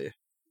 actually.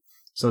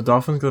 So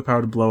dolphins get the power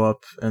to blow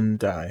up and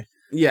die.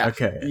 Yeah.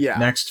 Okay. Yeah.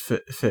 Next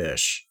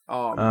fish.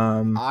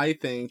 I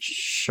think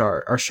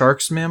are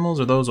sharks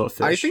mammals or those all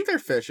fish? I think they're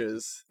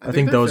fishes. I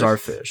think those are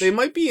fish. They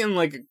might be in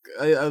like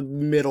a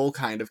middle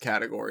kind of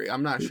category.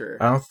 I'm not sure.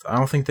 I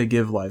don't think they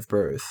give live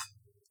birth.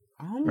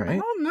 Right? I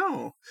don't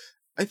know.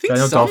 I think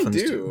some dolphins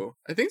do.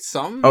 I think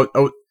some.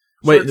 Oh,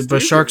 wait,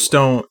 but sharks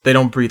don't. They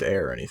don't breathe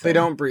air or anything. They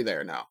don't breathe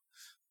air. No.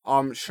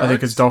 Sharks, I think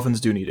because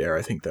dolphins do need air.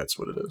 I think that's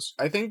what it is.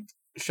 I think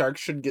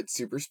sharks should get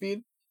super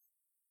speed.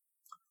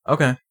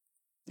 Okay.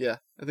 Yeah,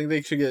 I think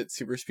they should get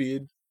super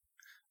speed.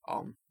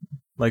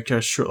 Like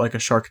a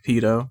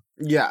Sharkpedo.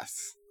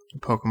 Yes.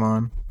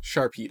 Pokemon.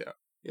 Sharpedo.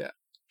 Yeah.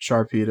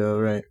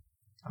 Sharpedo, right?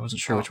 I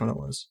wasn't sure which one it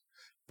was.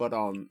 But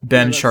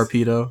Ben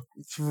Sharpedo.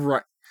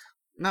 Right.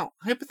 Now,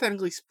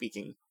 hypothetically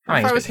speaking,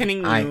 if I was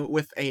hitting you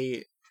with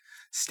a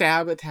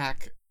stab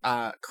attack,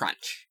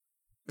 crunch.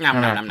 No.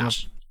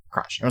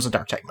 Crunch. It was a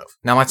dark type move.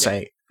 Now let's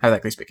say,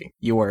 hypothetically speaking,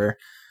 you were.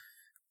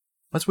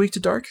 What's weak to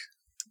dark?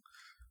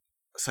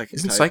 Psychic.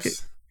 Isn't psychic?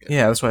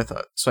 Yeah, that's what I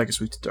thought. Psychic is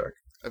weak to dark.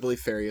 I believe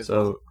fairy as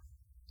well. So,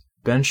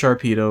 Ben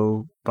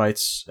Sharpedo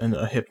bites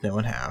a Hypno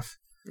in half.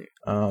 Yeah.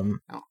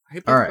 Now,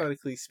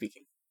 hypothetically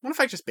speaking, what if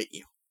I just bit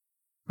you?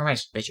 What if I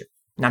just bit you?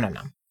 No.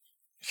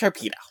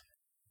 Sharpedo.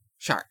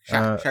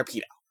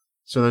 Sharpedo.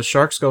 So the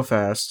sharks go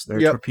fast. They're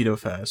torpedo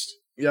fast.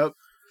 Yep.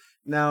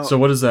 Now. So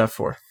what is that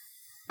for?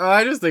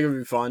 I just think it would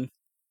be fun.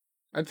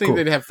 I think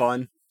they'd have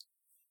fun.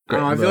 I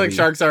don't know, I feel like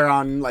sharks are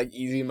on like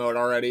easy mode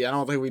already. I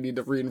don't think we need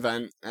to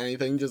reinvent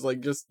anything. Just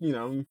make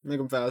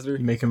them faster.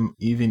 Make them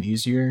even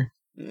easier.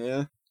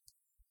 Yeah.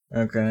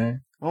 Okay.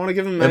 I want to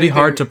give them. It'd be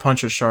hard to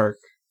punch a shark.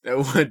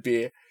 It would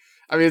be.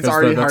 I mean, it's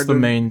already hard. That's the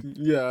main.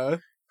 Yeah.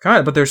 Kind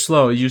of, but they're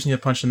slow. You just need to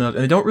punch in the nose,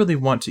 and they don't really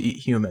want to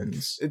eat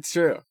humans. It's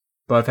true.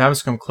 But if it happens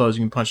to come close,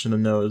 you can punch in the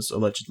nose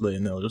allegedly,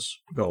 and they'll just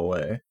go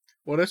away.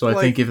 What if, I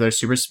think if they're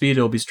super speed,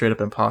 it'll be straight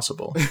up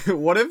impossible.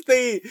 What if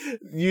they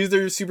use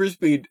their super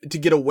speed to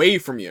get away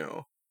from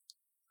you?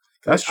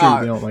 That's true.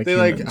 They don't like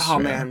humans. Oh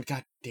man,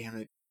 god damn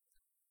it.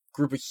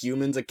 Group of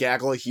humans, a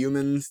gaggle of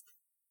humans.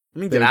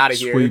 Let me get out of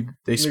here.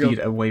 They speed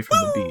away from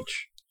the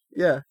beach.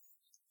 Yeah.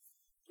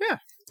 Yeah.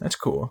 That's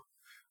cool.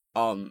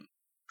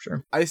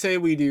 Sure. I say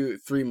we do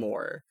 3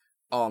 more.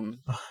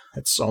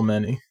 That's so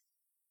many.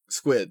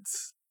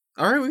 Squids.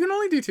 All right, we can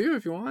only do 2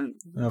 if you want.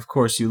 Of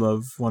course, you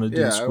want to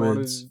do Yeah, I want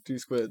squids. to do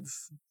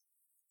squids.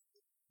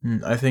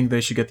 I think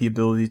they should get the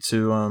ability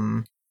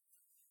to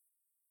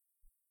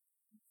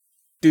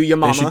Do your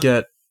mama. They should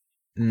get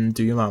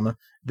do your mama.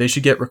 They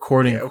should get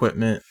recording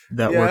equipment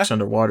that Yeah. works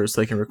underwater,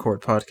 so they can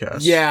record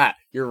podcasts. Yeah,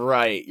 you're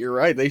right.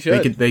 They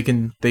should.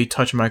 They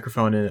touch a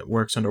microphone and it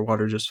works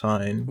underwater just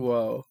fine.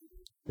 Whoa.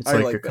 It's I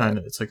like like a kind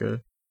of, it's like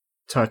a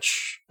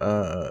touch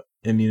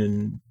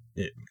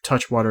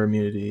touch water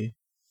immunity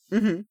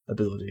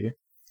ability,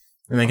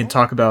 and they can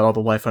talk about all the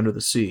life under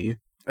the sea.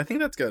 I think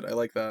that's good. I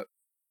like that.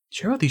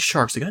 Check out these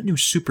sharks. They got new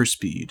super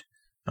speed.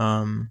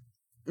 And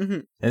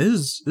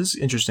this is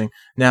interesting.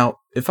 Now,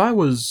 if I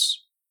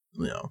was,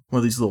 one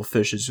of these little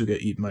fishes who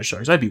get eaten by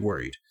sharks, I'd be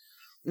worried.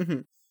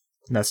 And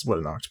that's what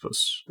an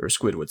octopus or a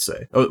squid would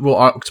say. Oh, will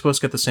octopus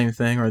get the same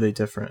thing, or are they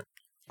different?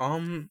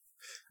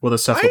 Will the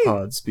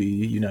cephalopods be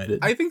united?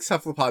 I think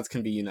cephalopods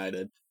can be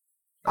united.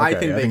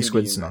 Okay, I think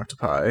squids and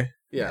octopi.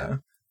 Yeah.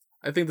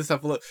 I think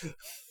the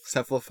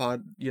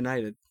cephalopod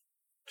united.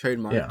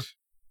 Trademarked. Yeah.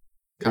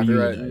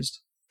 Copyright. Unionized.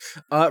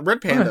 Red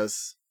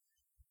pandas.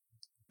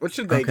 What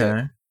should they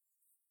get?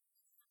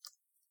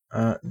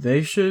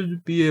 They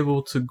should be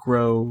able to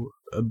grow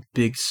a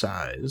big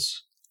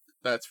size.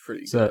 That's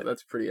pretty So good.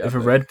 That's pretty If epic. a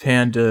red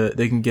panda,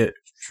 they can get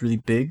really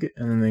big,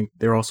 and then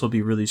they'll also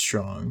be really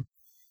strong.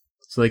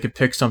 So they could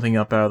pick something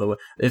up out of the way.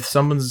 If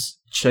someone's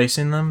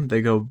chasing them,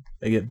 they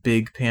get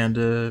big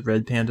panda,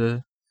 red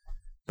panda,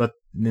 but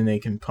then they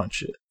can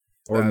punch it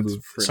or That's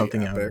move pretty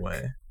something out of the epic.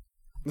 way.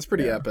 That's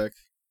pretty epic.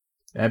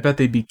 I bet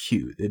they'd be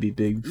cute. They'd be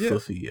big, Yeah.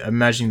 fluffy. I'm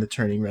imagining the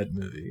Turning Red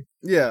movie.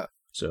 Yeah.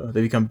 So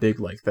they become big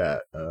like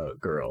that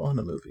girl in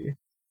the movie.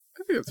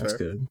 I think That's fair.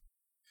 good.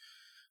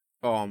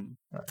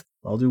 Right.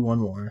 I'll do one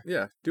more.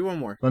 Yeah, do one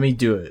more. Let me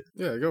do it.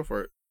 Yeah, go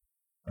for it.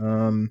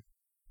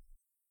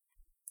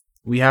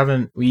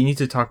 We need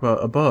to talk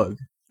about a bug.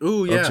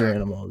 Ooh, Bugs yeah. are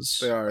animals.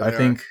 They are, I they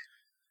think,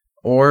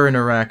 or an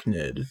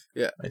arachnid.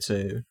 Yeah. I'd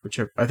say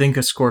whichever. I think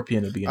a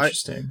scorpion would be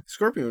interesting.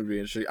 Scorpion would be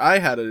interesting.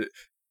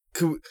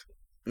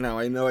 Now,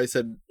 I know I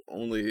said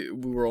we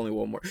were only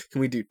one more.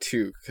 Can we do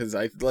 2? Because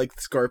I like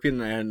Scorpion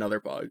and I had another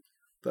bug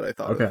that I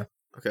thought Okay. of.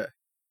 Okay.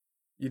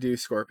 You do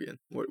Scorpion.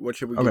 What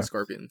should we Okay. give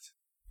Scorpions?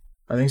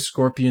 I think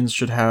scorpions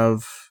should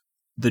have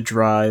the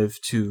drive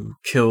to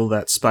kill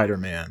that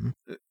Spider-Man.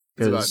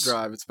 It's about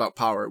drive. It's about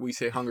power. We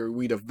say hunger,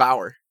 we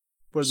devour.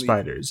 What does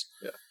Spiders.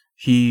 Yeah.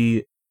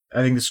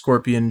 I think the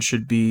scorpion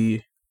should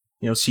be,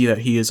 see that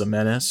he is a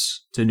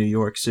menace to New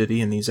York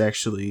City, and he's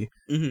actually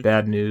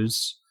bad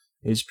news.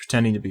 He's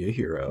pretending to be a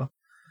hero.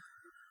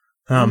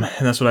 And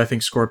that's what I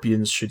think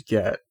scorpions should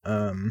get.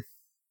 And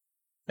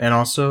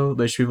also,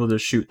 they should be able to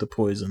shoot the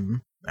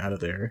poison out of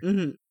their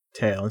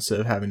tail instead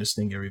of having to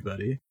sting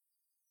everybody.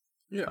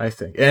 Yeah. I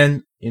think.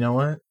 And, you know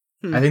what?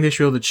 I think they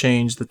should be able to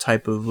change the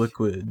type of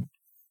liquid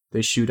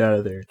they shoot out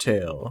of their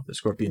tail, the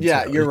scorpion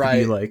Yeah, tail. you're It could right.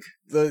 be like,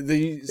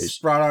 they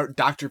sprout out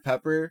Dr.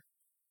 Pepper.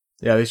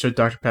 yeah, they should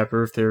Dr.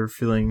 Pepper if they're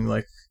feeling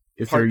like,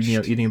 if Parched.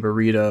 they're eating a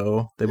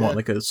burrito, they want Yeah.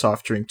 like a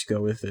soft drink to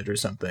go with it or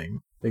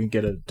something. They can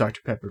get a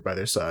Dr. Pepper by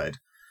their side.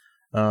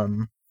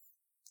 And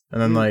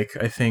then like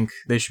I think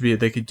they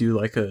could do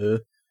like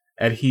a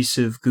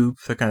adhesive goop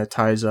that kind of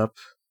ties up,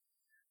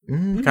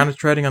 kind of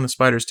treading on the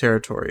spider's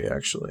territory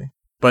actually,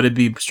 but it'd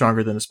be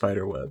stronger than a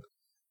spider web.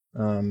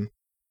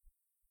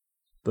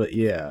 But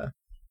yeah,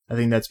 I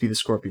think that's be the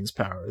scorpion's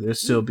power. There'll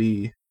still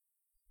be,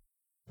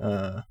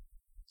 so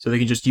they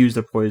can just use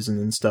the poison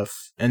and stuff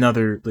and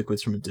other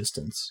liquids from a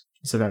distance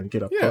instead of having to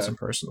get up close and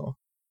personal.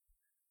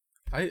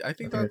 I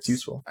think that's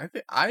useful.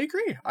 I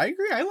agree.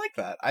 I like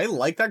that. I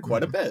like that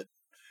quite a bit.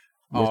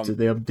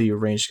 They have to be a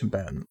ranged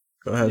combatant.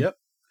 Go ahead. Yep.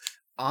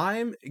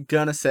 I'm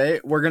gonna say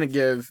we're gonna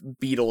give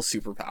Beetle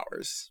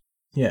superpowers.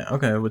 Yeah.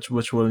 Okay.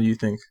 Which one do you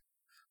think?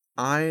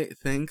 I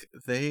think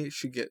they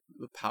should get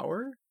the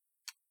power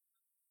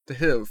to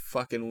hit a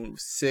fucking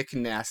sick,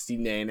 nasty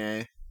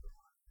nene.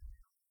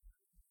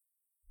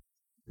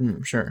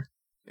 Sure.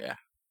 Yeah.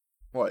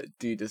 What?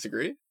 Do you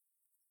disagree?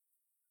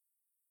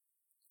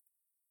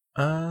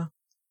 I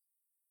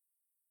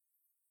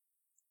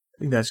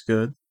think that's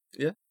good.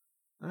 Yeah.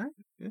 All right.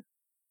 Yeah.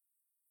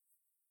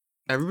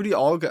 Everybody,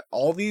 all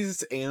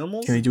these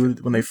animals. Can they do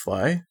it when they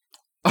fly?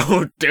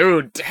 Oh,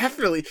 dude,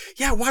 definitely.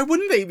 Yeah. Why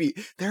wouldn't they be?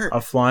 They're A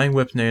flying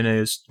whip nene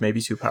is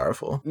maybe too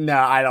powerful. No,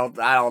 I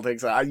don't think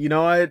so. You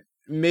know what?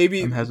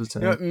 Maybe I'm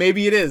hesitant.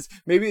 maybe it is.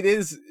 Maybe it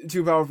is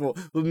too powerful.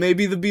 But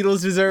maybe the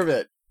Beatles deserve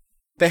it.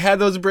 They had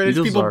those British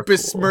Beatles people are cool.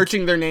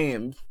 besmirching their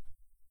name.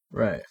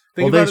 Right.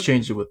 Think Well, about they it-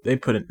 changed it.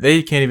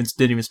 They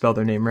didn't even spell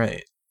their name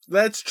right.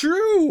 That's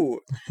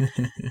true.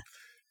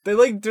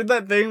 They did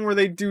that thing where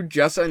they do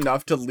just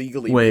enough to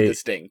legally Wait. be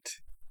distinct.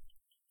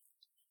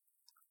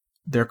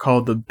 They're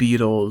called the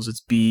Beatles.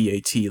 It's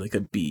B-E-A-T, like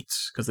a beat,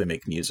 because they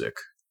make music.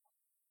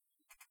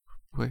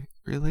 Wait,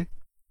 really?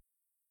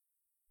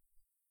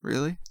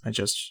 Really? I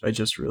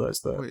just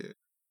realized that. Wait,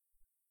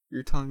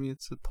 you're telling me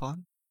it's a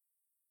pun?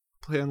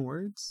 Play on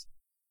words?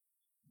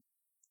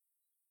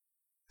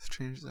 This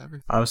changes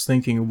everything. I was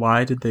thinking,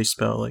 why did they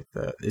spell like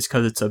that? It's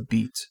because it's a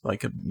beat,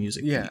 like a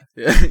music Yeah.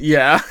 beat.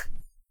 Yeah.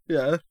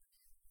 Yeah.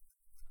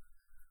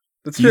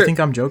 That's Do you true. think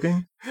I'm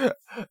joking?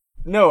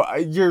 No,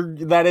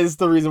 that is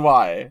the reason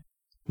why.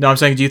 No, I'm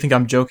saying, do you think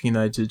I'm joking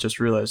that I just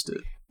realized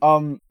it?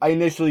 I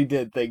initially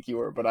did think you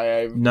were, but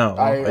I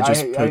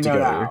just put it know together.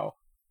 now.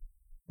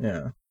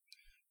 Yeah.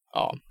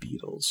 Oh,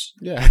 Beatles.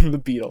 yeah, the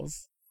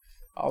Beatles.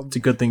 It's a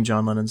good thing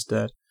John Lennon's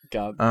dead.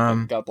 God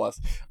bless.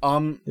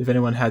 If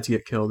anyone had to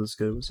get killed, as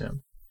good it was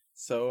him.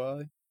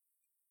 So,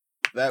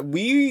 that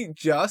we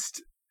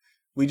just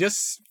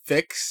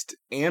fixed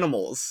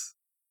animals.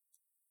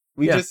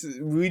 We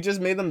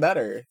just made them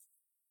better.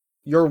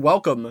 You're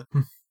welcome,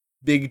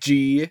 Big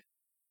G.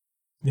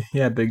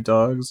 Yeah, big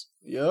dogs.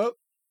 Yep.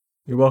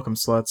 You're welcome,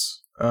 sluts.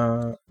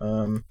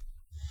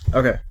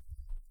 Okay.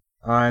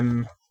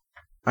 I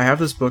have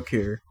this book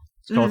here.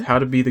 It's called How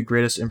to Be the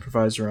Greatest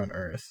Improviser on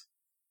Earth.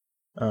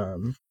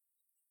 And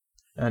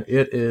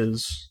it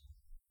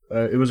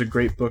was a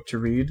great book to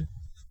read.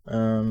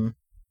 Now,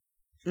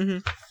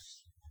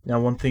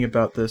 one thing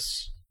about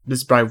this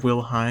is by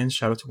Will Hines.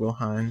 Shout out to Will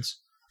Hines.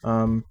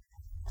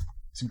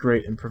 He's a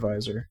great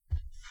improviser.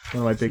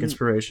 One of my big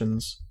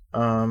inspirations,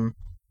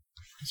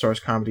 as far as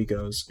comedy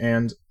goes.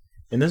 And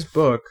in this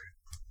book,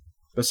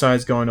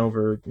 besides going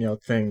over,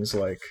 things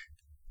like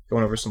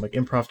going over some like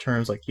improv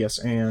terms like yes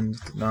and,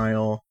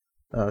 denial,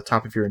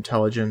 top of your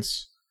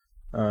intelligence.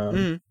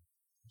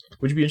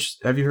 Would you be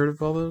interested? Have you heard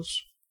of all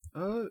those?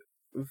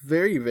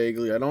 Very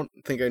vaguely. I don't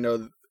think I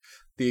know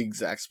the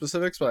exact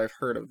specifics, but I've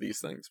heard of these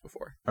things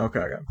before. Okay.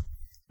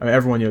 I mean,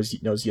 everyone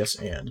knows yes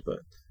and, but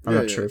I'm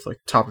not sure if like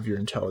top of your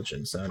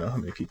intelligence. I don't know how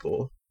many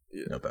people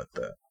know about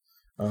that.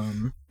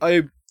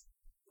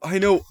 I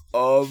know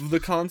of the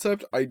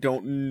concept. I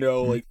don't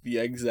know like the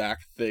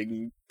exact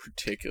thing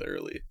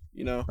particularly.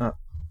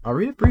 I'll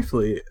read it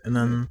briefly, and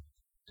then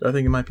I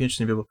think it might be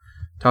interesting to people.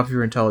 Top of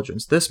your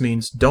intelligence. This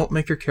means don't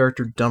make your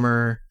character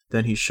dumber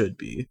than he should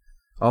be.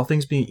 All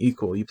things being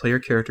equal, you play your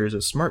characters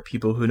as smart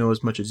people who know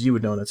as much as you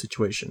would know in that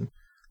situation.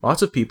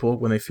 Lots of people,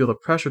 when they feel the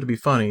pressure to be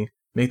funny,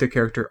 make their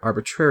character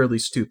arbitrarily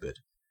stupid.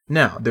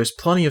 Now, there's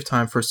plenty of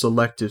time for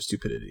selective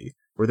stupidity,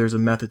 where there's a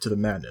method to the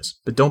madness,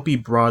 but don't be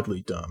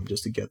broadly dumb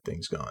just to get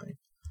things going.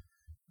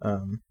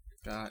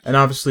 Gotcha. And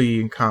obviously,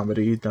 in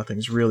comedy,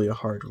 nothing's really a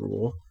hard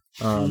rule.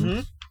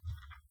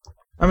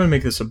 I'm going to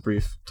make this a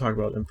brief talk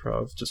about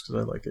improv, just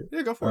because I like it.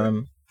 Yeah, go for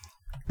it.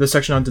 The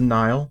section on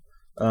denial.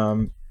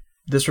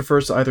 This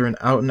refers to either an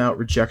out-and-out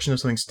rejection of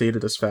something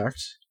stated as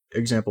fact.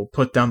 Example,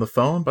 put down the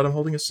phone, but I'm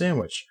holding a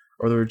sandwich.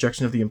 Or the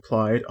rejection of the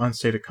implied,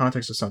 unstated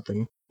context of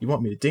something. You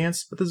want me to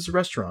dance, but this is a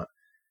restaurant.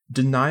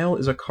 Denial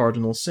is a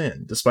cardinal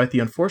sin, despite the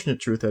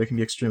unfortunate truth that it can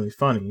be extremely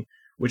funny,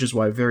 which is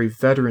why very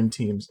veteran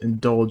teams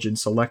indulge in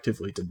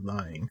selectively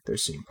denying their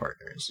scene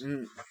partners.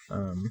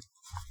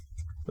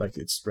 Like,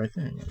 it's right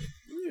there.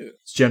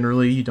 It's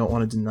generally, you don't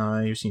want to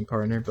deny your scene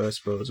partner, but I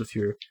suppose if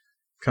you're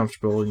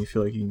comfortable and you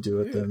feel like you can do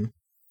it, then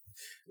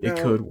it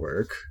could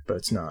work, but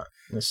it's not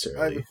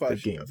necessarily the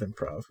game of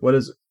improv. What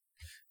is it?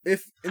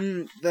 If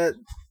in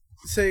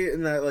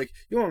that, like,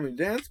 you want me to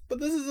dance, but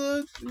this is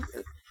a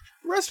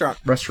restaurant.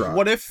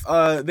 What if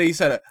they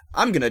said,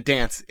 I'm gonna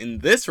dance in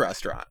this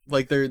restaurant?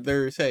 Like,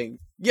 they're saying,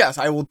 yes,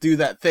 I will do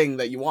that thing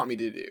that you want me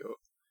to do.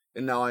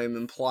 And now I'm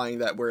implying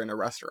that we're in a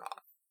restaurant.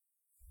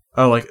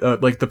 Oh,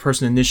 like the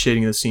person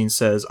initiating the scene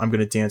says, I'm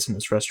gonna dance in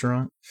this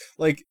restaurant?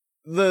 Like,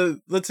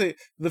 let's say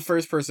the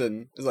first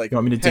person is like, you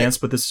want me to dance,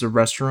 but this is a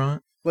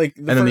restaurant? Like,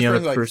 the first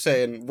person like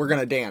saying, we're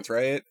gonna dance,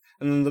 right?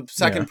 And then the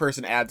second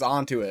person adds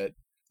on to it.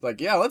 Like,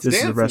 yeah, let's dance.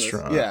 This is a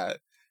restaurant. Yeah.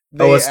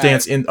 Let's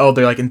dance in. Oh,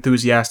 they're like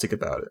enthusiastic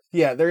about it.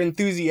 Yeah, they're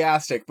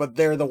enthusiastic, but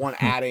they're the one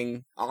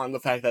adding on the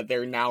fact that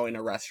they're now in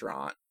a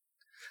restaurant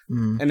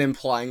and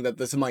implying that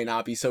this might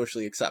not be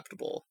socially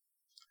acceptable.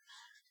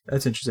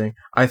 That's interesting.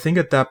 I think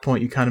at that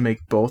point you kind of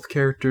make both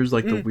characters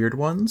like the weird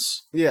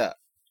ones. Yeah.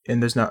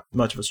 And there's not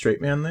much of a straight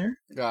man there.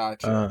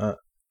 Gotcha.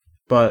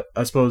 But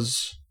I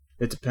suppose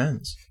it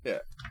depends. Yeah.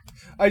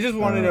 I just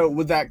want to know,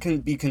 would that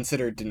be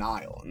considered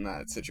denial in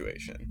that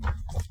situation?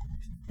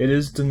 It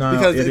is denial.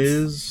 Because it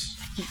is.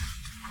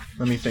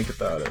 Let me think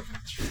about it.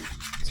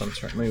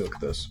 Let me look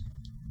at this.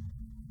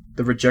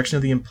 The rejection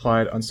of the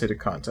implied, unstated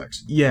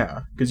context.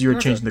 Yeah, because you're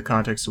changing the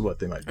context of what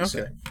they might be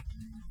saying.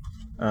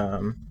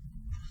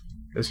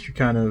 Because you're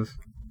kind of...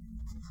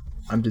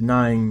 I'm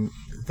denying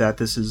that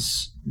this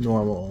is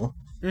normal,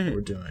 what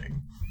we're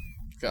doing.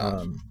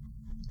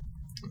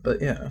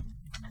 But yeah.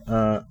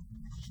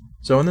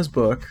 So in this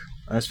book,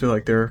 I just feel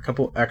like there are a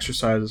couple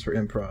exercises for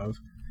improv.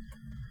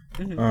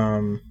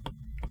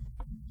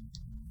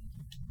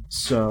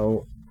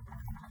 So...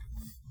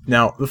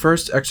 Now, the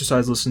first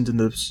exercise listened in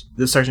this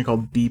section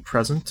called Be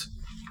Present.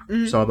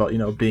 It's all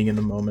about, being in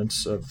the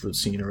moments of the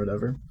scene or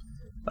whatever.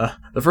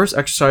 The first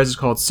exercise is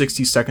called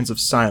 60 Seconds of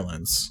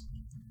Silence.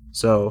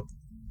 So,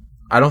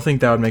 I don't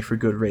think that would make for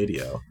good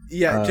radio.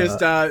 Yeah, just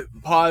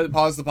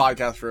pause the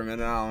podcast for a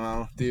minute. I don't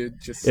know, dude.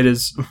 It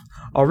is...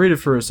 I'll read it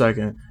for a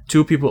second.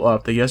 Two people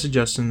up. They get a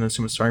suggestion, then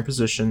assume a starting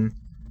position.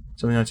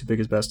 Something not too big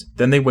is best.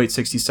 Then they wait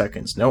 60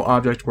 seconds. No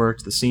object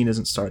worked. The scene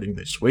isn't starting.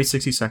 They just wait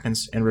 60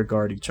 seconds and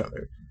regard each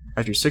other.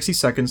 After 60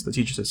 seconds, the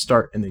teacher says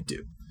start, and they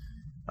do.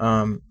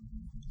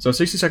 So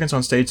 60 seconds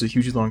on stage is a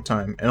hugely long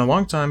time, and a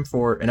long time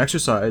for an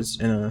exercise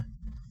in an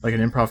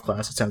improv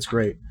class. It sounds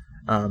great.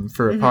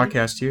 For a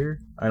podcast here,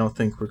 I don't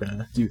think we're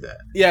gonna do that.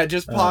 Yeah,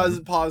 just pause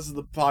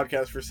the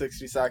podcast for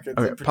 60 seconds.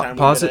 Okay, and pretend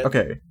pause it.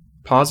 Okay,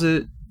 pause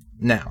it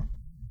now.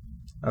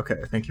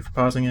 Okay, thank you for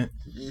pausing it.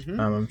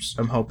 I'm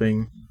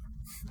hoping.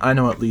 I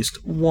know at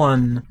least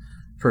one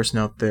person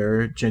out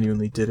there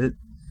genuinely did it.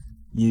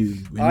 You're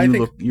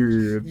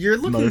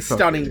looking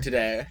stunning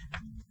today.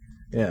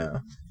 Yeah.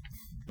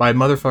 By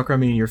motherfucker, I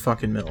mean you're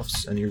fucking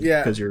MILFs, and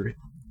because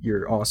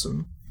you're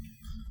awesome,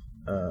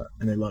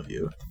 and they love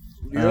you.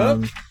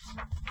 Yep.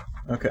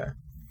 Okay.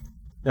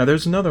 Now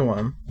there's another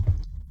one.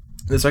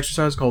 This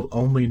exercise is called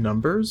Only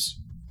Numbers.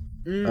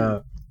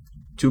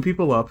 Two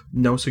people up,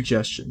 no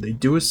suggestion. They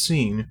do a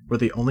scene where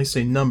they only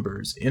say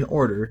numbers in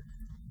order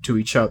to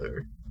each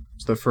other.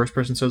 So the first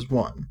person says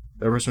 1.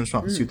 The other person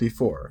responds 2, 3,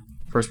 4.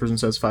 First person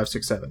says 5,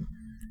 6, 7.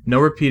 No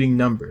repeating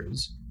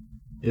numbers.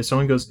 If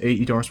someone goes 8,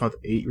 you don't respond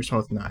with 8, you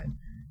respond with 9.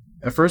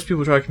 At first,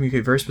 people try to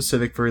communicate very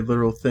specific, very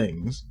literal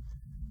things.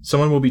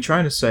 Someone will be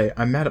trying to say,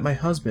 I'm mad at my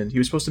husband, he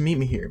was supposed to meet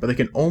me here, but they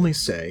can only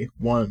say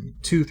 1,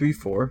 2, 3,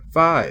 4,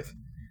 5.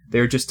 They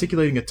are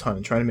gesticulating a ton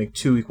and trying to make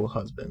 2 equal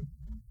husband.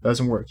 That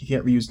doesn't work. You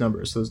can't reuse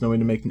numbers, so there's no way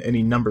to make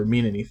any number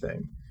mean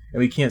anything. And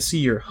we can't see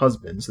your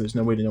husband, so there's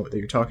no way to know that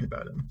you're talking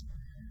about him.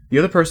 The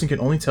other person can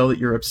only tell that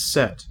you're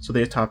upset, so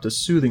they adopt a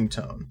soothing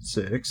tone.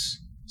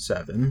 6,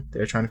 7,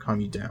 they're trying to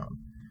calm you down.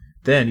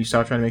 Then you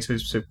stop trying to make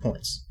specific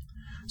points.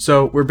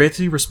 So we're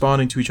basically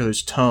responding to each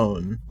other's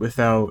tone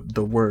without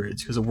the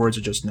words, because the words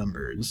are just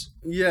numbers.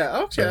 Yeah,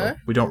 okay. So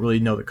we don't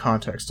really know the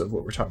context of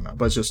what we're talking about,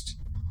 but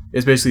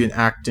it's basically an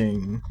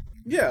acting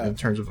in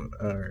terms of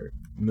our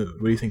mood.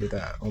 What do you think of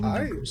that? Only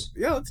numbers.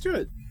 Yeah, let's do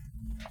it.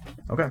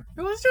 Okay.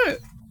 Yeah, let's do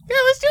it. Yeah,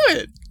 let's do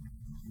it.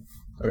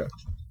 Okay.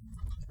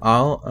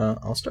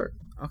 I'll start.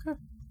 Okay.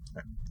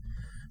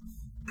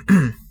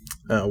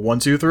 Right. 1,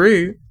 2,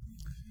 3.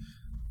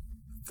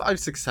 5,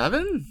 6,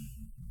 7.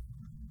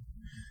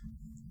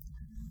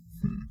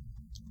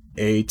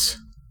 8.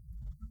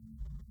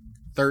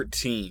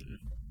 13.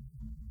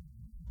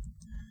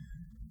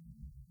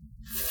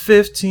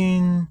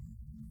 15.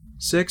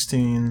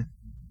 16.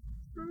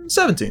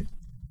 17.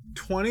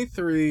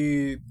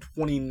 23,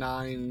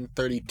 29,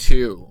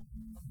 32.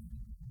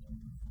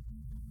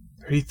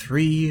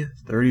 33,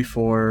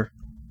 34,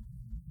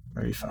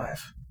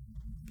 35.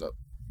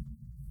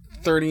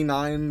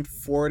 39,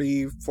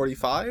 40,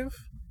 45?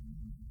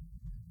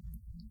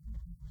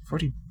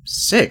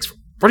 46,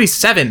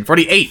 47,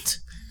 48.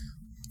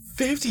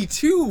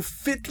 52,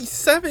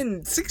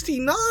 57,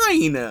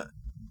 69.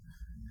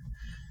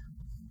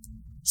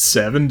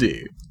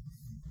 70.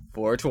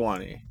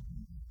 420.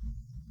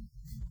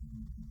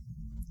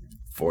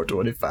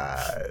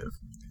 425.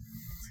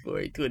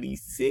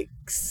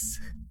 426.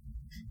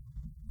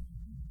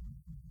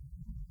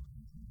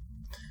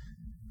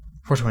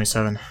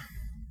 427.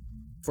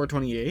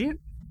 428?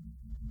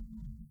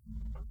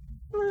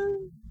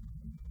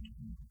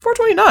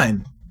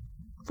 429.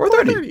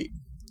 430.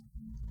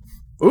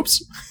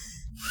 Oops.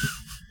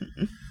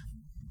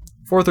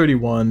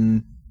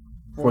 431.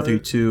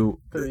 432.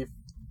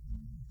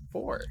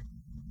 34.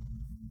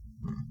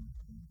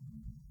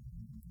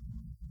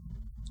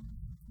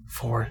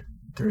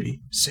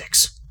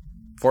 436.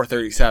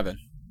 437.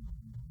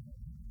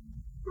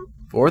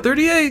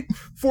 438.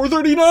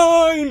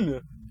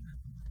 439.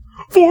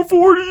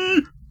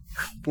 440.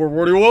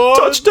 441.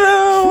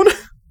 Touchdown.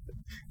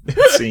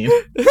 Scene.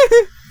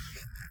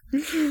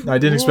 I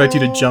didn't expect you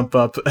to jump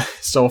up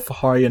so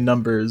high in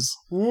numbers.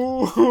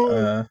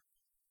 But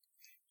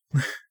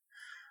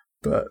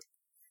that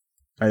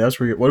was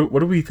pretty good. What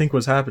do we think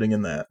was happening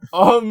in that?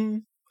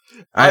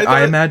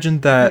 I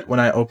imagined that when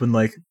I opened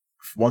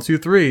 1, 2,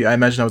 3, I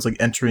imagined I was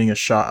entering a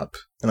shop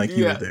and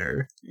you were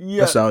there.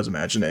 Yeah. That's what I was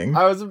imagining.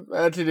 I was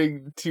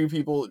imagining two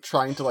people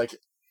trying to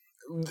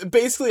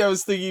basically I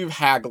was thinking of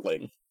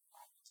haggling.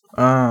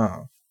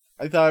 Oh.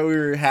 I thought we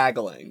were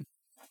haggling.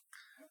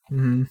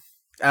 Mm-hmm.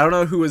 I don't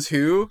know who was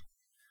who.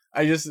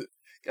 I just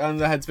got in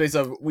the headspace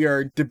of we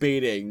are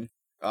debating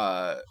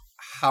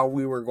how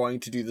we were going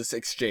to do this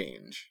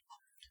exchange.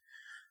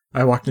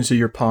 I walked into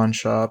your pawn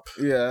shop.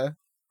 Yeah.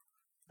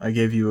 I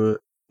gave you a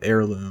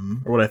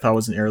heirloom, or what I thought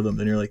was an heirloom,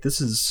 then you're like, this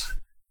is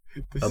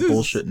a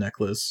bullshit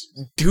necklace.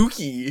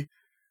 Dookie.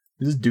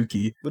 This is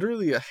dookie.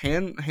 Literally a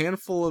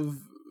handful of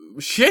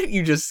shit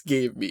you just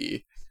gave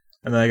me.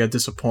 And then I got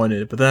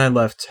disappointed, but then I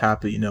left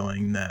happy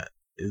knowing that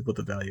is what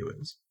the value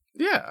is.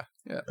 Yeah.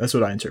 That's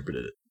what I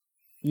interpreted it.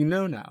 You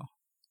know now.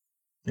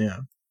 Yeah.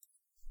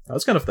 That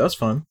was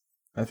fun,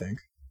 I think.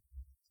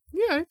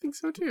 Yeah, I think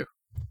so too.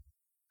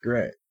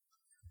 Great.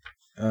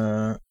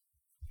 There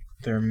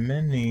are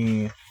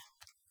many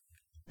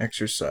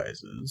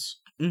exercises.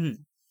 Mm-hmm.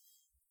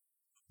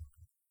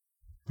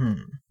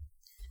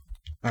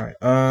 All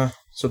right.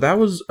 So that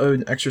was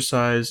an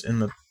exercise in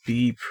the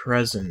be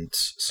present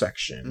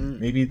section.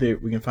 Maybe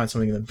we can find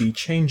something in the be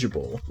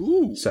changeable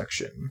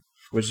section,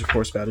 which is of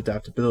course about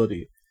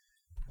adaptability.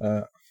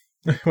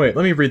 Wait,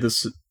 let me read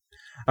this.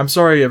 I'm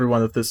sorry,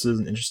 everyone, if this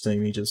isn't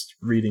interesting. Me just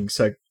reading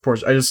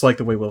portion. I just like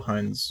the way Will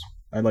Hines.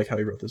 I like how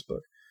he wrote this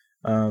book.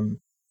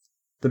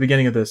 The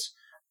beginning of this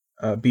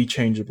be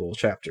changeable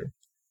chapter.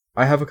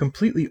 I have a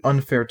completely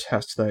unfair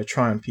test that I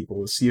try on people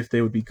to see if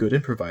they would be good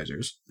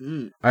improvisers.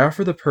 I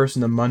offer the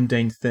person a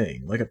mundane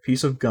thing, like a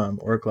piece of gum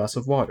or a glass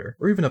of water,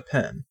 or even a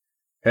pen.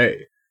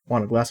 Hey,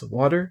 want a glass of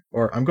water?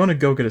 Or I'm going to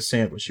go get a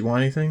sandwich. You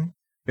want anything?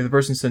 If the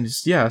person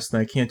says yes,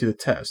 then I can't do the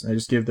test, and I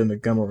just give them the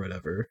gum or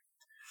whatever.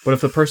 But if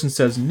the person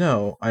says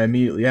no, I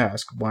immediately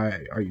ask,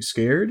 why, are you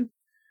scared?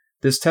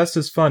 This test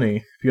is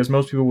funny, because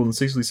most people will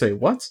instinctively say,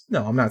 what?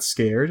 No, I'm not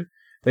scared.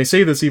 They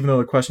say this even though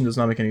the question does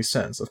not make any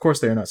sense. Of course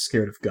they are not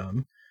scared of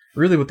gum.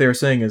 Really what they are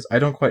saying is, I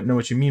don't quite know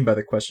what you mean by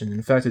the question.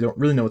 In fact, I don't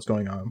really know what's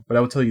going on, but I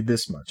will tell you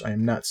this much. I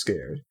am not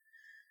scared.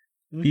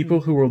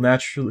 People who are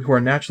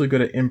naturally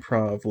good at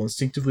improv will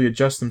instinctively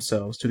adjust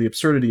themselves to the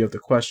absurdity of the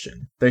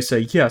question. They say,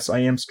 yes, I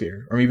am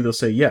scared. Or maybe they'll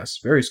say, yes,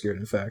 very scared,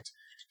 in fact.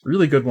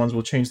 Really good ones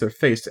will change their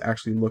face to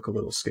actually look a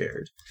little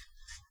scared.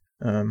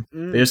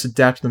 They just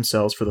adapt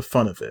themselves for the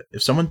fun of it.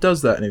 If someone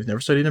does that and they've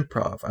never studied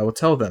improv, I will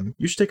tell them,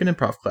 you should take an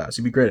improv class.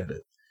 You'd be great at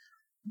it.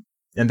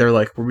 And they're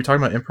like, were we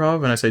talking about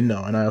improv? And I say,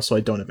 no, and I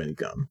don't have any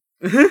gum.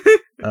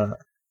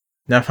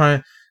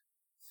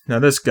 Now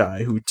this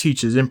guy who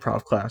teaches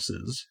improv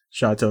classes,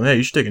 should I tell him, hey,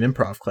 you should take an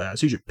improv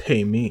class. You should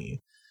pay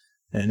me.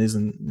 And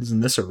isn't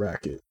this a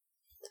racket?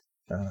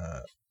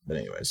 But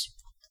anyways.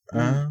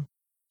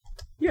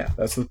 Yeah,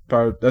 that's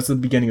the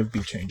beginning of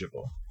Be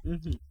Changeable.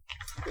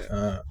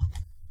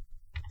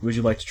 Would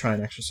you like to try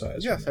an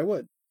exercise? Yes, I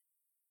would.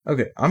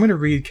 Okay, I'm going to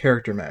read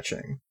character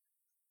matching,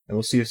 and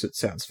we'll see if it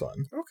sounds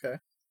fun. Okay.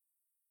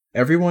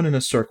 Everyone in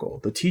a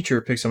circle. The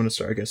teacher picks someone to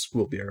start. I guess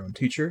we'll be our own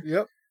teacher.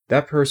 Yep.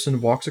 That person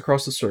walks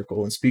across the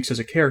circle and speaks as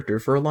a character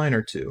for a line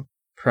or two.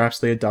 Perhaps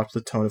they adopt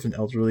the tone of an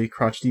elderly,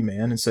 crotchety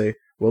man and say,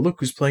 well,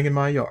 look who's playing in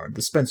my yard,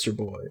 the Spencer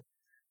boy.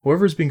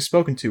 Whoever is being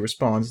spoken to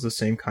responds as the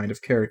same kind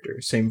of character,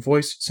 same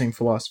voice, same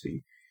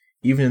philosophy.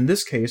 Even in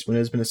this case, when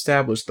it has been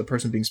established the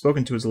person being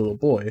spoken to is a little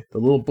boy, the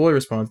little boy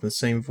responds in the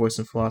same voice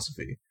and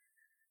philosophy.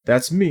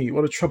 That's me,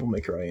 what a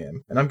troublemaker I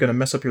am, and I'm gonna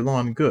mess up your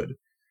lawn good.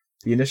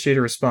 The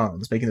initiator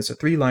responds, making this a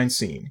 3-line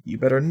scene. You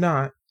better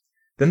not.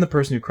 Then the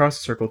person who crossed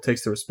the circle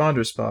takes the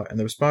responder spot, and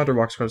the responder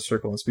walks across the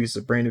circle and speaks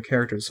as a brand new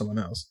character to someone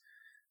else.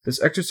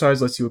 This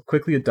exercise lets you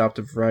quickly adopt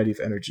a variety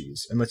of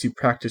energies, and lets you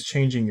practice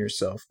changing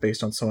yourself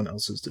based on someone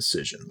else's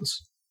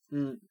decisions.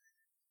 Do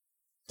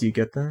you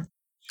get that?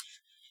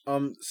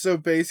 So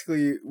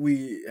basically,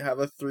 we have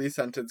a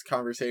 3-sentence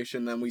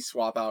conversation, then we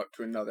swap out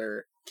to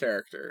another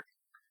character.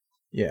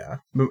 Yeah,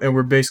 and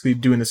we're basically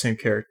doing the same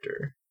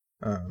character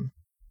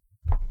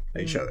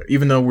at each other.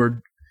 Even though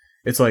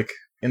it's like,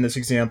 in this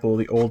example,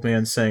 the old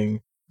man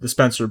saying the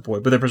Spencer boy,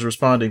 but the person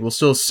responding will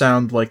still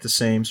sound like the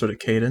same sort of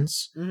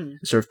cadence,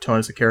 sort of tone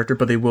as the character,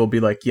 but they will be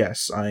like,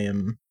 yes, I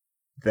am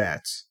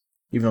that,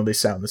 even though they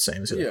sound the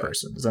same as the other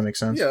person. Does that make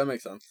sense? Yeah, that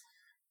makes sense.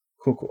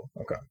 Cool.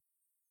 Okay.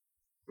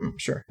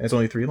 Sure. It's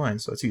only 3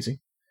 lines, so it's easy.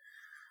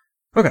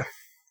 Okay.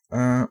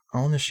 I'll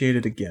initiate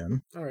it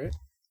again. Alright.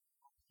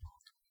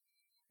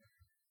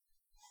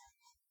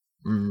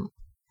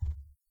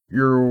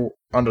 You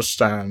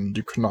understand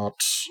you cannot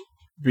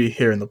be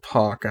here in the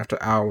park after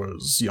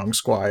hours, young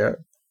squire.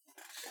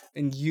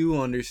 And you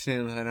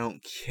understand that I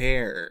don't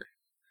care.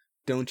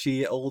 Don't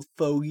you, old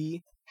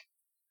fogey?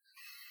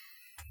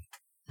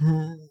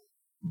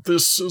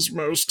 This is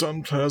most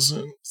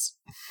unpleasant.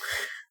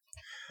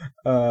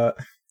 Okay.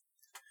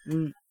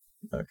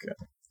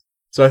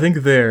 So I think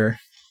there,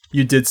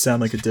 you did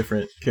sound like a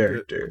different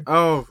character.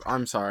 Oh,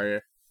 I'm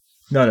sorry.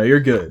 No, you're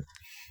good.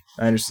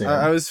 I understand.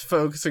 I was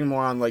focusing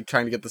more on, like,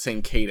 trying to get the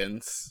same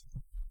cadence.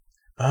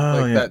 Oh,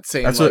 like, yeah. that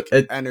same,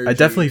 energy. I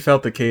definitely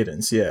felt the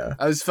cadence, yeah.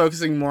 I was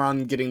focusing more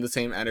on getting the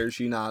same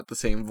energy, not the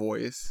same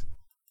voice.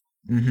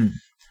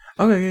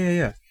 Okay,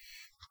 yeah.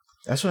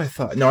 That's what I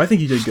thought. No, I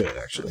think you did good,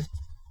 actually.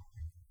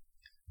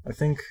 I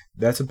think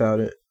that's about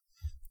it.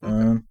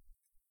 Okay.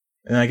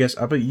 And I guess,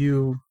 how about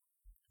you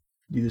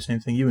do the same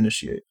thing? You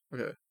initiate.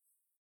 Okay.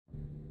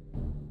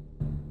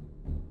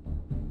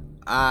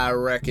 I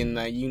reckon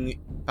that you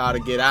ought to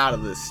get out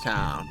of this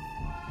town.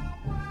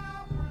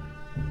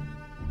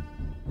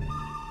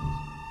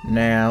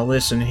 Now,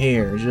 listen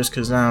here. Just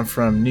because I'm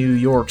from New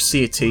York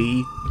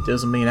City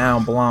doesn't mean I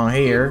don't belong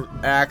here.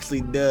 It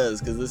actually does,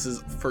 because this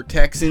is for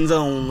Texans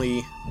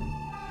only.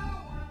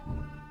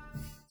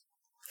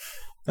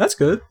 That's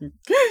good.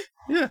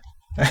 Yeah.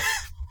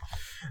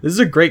 This is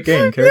a great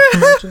game, character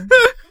matching.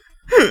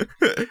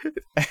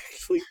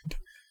 Actually.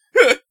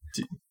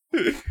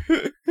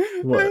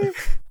 What?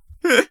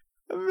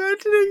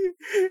 Imagining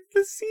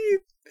the scene.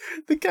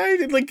 The guy,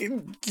 like,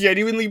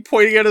 genuinely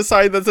pointing at a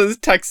sign that says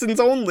Texans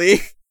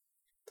only.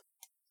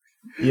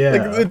 Yeah.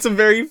 Like, it's a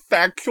very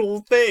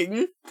factual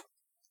thing.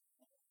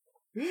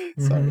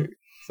 Sorry.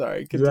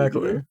 Continue.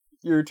 Exactly.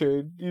 Your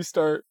turn. You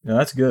start. No,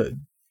 that's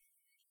good.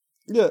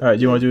 Yeah. All right,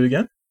 do you want to do it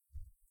again?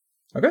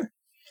 Okay.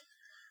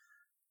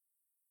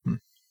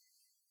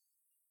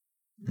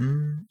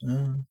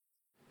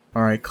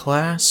 All right,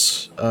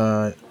 class.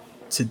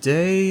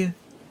 Today,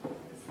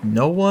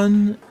 no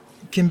one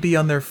can be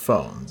on their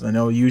phones. I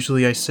know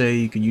usually I say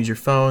you can use your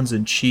phones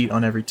and cheat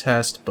on every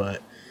test,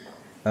 but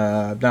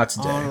not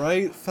today. All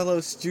right,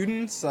 fellow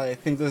students. I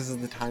think this is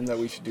the time that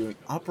we should do an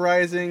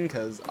uprising,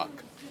 because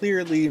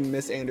clearly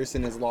Miss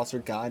Anderson has lost her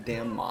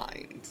goddamn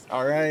mind.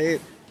 All right.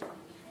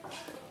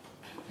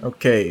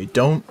 Okay,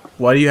 don't.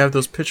 Why do you have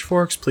those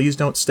pitchforks? Please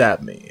don't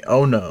stab me.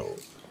 Oh no.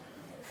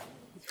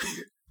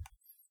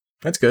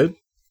 That's good.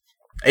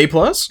 A+? A+,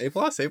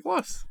 A+.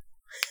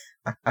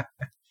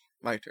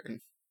 My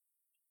turn.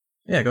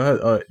 Yeah, go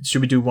ahead.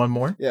 Should we do one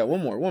more? Yeah,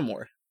 one more. One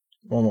more.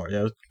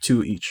 Yeah,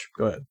 2 each.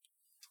 Go ahead.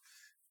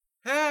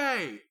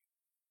 Hey!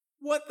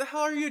 What the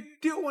hell are you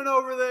doing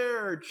over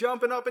there?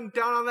 Jumping up and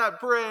down on that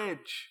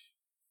bridge?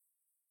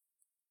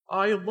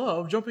 I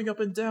love jumping up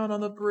and down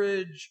on the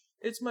bridge.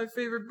 It's my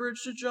favorite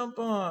bridge to jump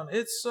on.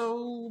 It's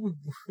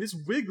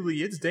wiggly.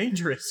 It's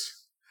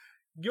dangerous.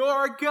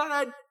 You're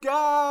gonna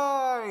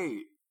die!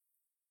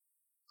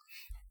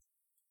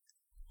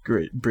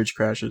 Great. Bridge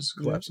crashes,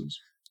 collapses.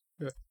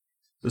 Yeah.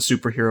 The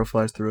superhero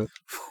flies through it.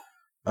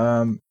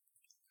 Alright,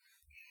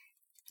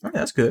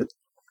 that's good.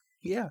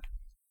 Yeah.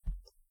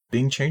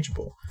 Being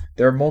changeable.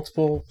 There are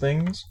multiple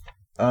things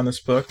on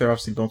this book. There are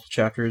obviously multiple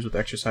chapters with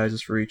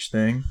exercises for each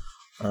thing.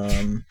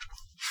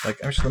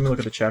 Actually, let me look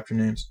at the chapter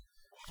names.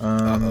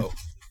 Uh-oh.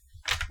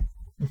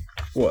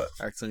 What?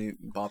 I accidentally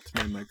bopped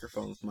my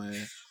microphone with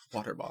my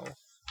water bottle.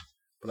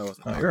 But I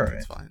wasn't. Oh, you're alright.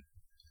 It's fine.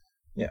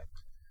 Yeah.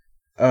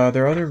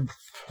 There are other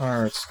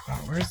parts.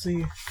 Oh, where's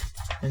the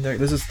index?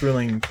 This is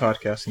thrilling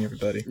podcasting,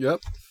 everybody. Yep.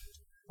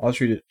 I'll just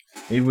read it.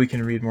 Maybe we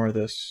can read more of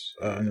this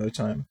another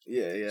time.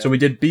 Yeah. So we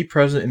did be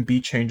present and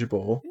be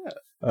changeable.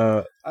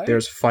 Yeah.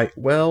 There's fight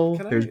well.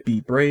 There's be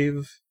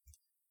brave.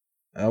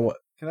 What?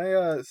 Can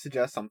I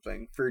suggest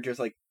something for just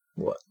like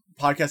what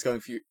podcast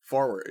going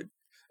forward?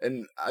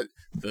 And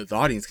the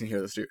audience can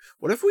hear this too.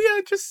 What if we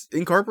just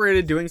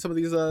incorporated doing some of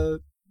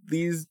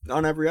these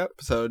on every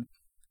episode?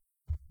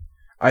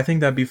 I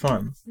think that'd be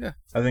fun. Yeah.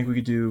 I think we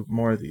could do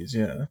more of these,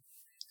 yeah.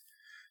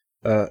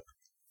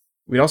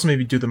 We'd also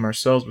maybe do them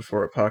ourselves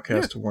before a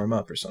podcast to warm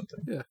up or something.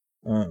 Yeah.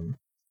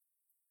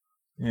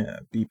 Yeah,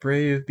 be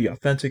brave, be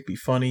authentic, be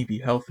funny, be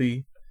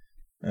healthy.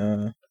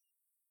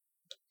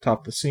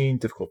 Top of the scene,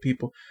 difficult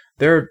people.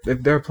 There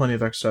are plenty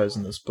of exercises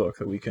in this book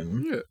that we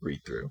can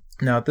read through.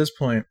 Now, at this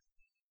point,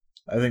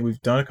 I think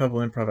we've done a couple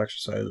improv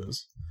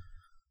exercises.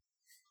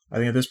 I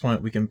think at this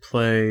point we can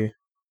play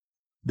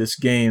this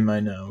game I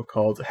know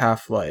called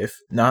Half-Life.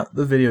 Not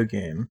the video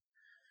game.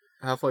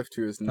 Half-Life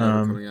 2 is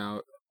never coming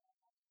out.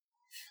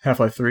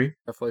 Half-Life 3?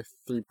 Half-Life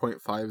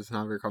 3.5 is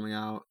never coming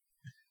out.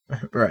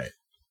 Right.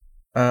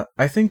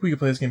 I think we could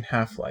play this game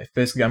Half-Life.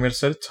 Basically, I'm going to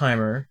set a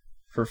timer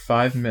for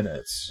 5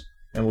 minutes,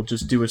 and we'll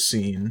just do a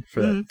scene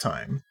for that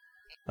time.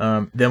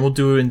 Then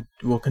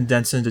we'll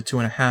condense it into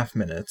 2.5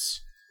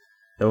 minutes.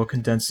 Then we'll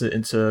condense it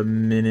into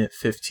minute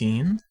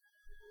 15.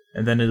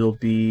 And then it'll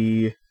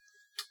be...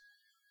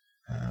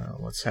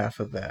 what's half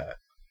of that?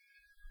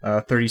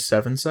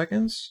 37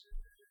 seconds?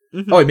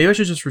 Mm-hmm. Oh, wait, maybe I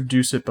should just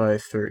reduce it by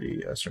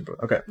 30.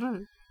 Okay.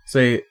 Right.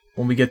 Say,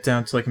 when we get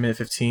down to like minute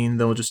 15,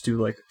 then we'll just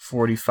do like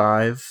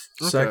 45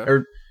 seconds.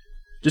 Or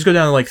just go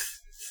down to like...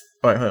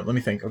 Alright, hold on, let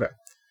me think. Okay.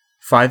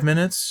 5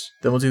 minutes,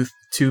 then we'll do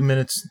 2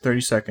 minutes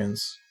 30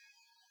 seconds.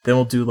 Then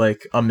we'll do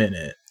like a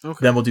minute. Okay.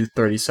 Then we'll do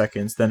 30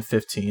 seconds, then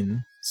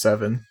 15,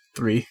 7,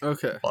 3,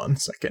 1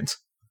 second.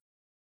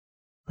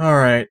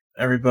 Alright,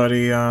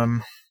 everybody,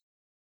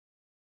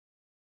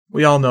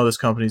 we all know this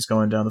company's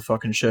going down the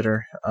fucking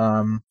shitter.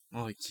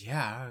 Well,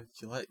 yeah,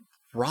 you let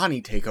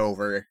Ronnie take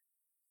over.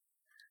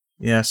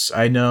 Yes,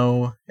 I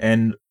know,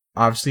 and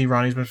obviously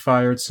Ronnie's been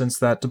fired since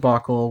that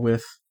debacle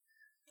with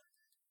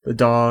the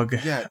dog.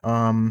 Yeah,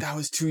 that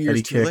was 2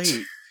 years too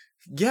late.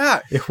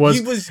 Yeah, it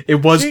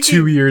was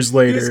 2 years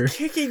later. He was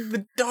kicking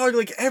the dog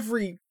like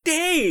every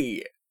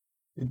day.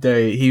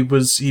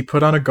 He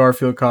put on a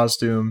Garfield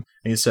costume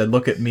and he said,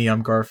 "Look at me,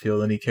 I'm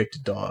Garfield," and he kicked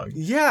a dog.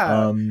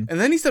 Yeah, and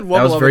then he said,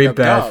 "That was very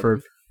bad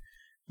for."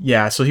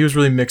 Yeah, so he was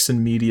really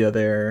mixing media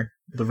there.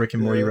 The Rick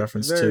and Morty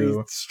reference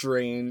too.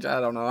 Strange.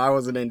 I don't know. I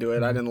wasn't into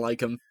it. I didn't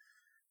like him.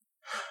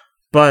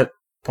 But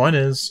point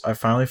is, I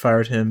finally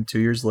fired him 2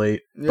 years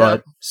late. Yeah.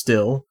 But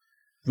still,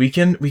 we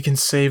can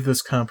save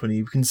this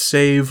company. We can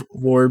save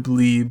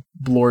Blorbley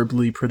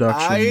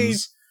Productions. I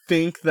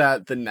think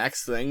that the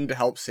next thing to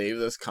help save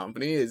this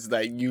company is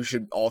that you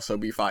should also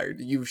be fired.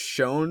 You've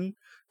shown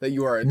that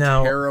you are a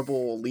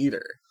terrible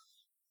leader.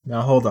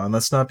 Now hold on.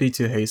 Let's not be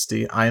too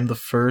hasty. I am the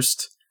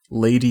first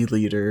lady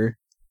leader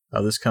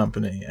of this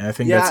company, and I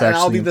think that's actually and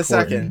I'll be the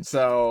important. second.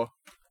 So,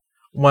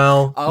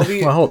 well,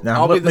 hold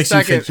now. What makes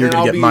you think you're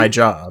gonna get my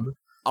job?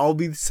 I'll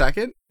be the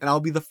second, and I'll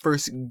be the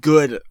first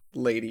good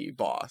lady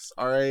boss.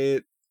 All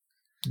right,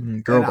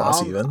 girl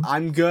boss even.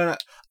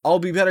 I'll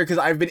be better because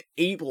I've been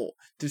able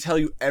to tell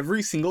you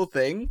every single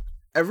thing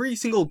every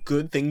single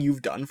good thing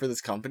you've done for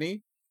this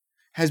company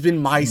has been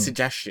my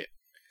suggestion,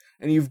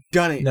 and you've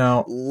done it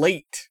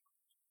late.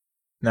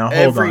 Now hold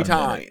every on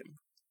time.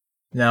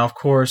 Now, of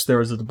course, there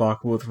was a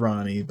debacle with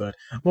Ronnie, but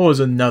what was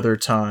another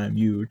time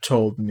you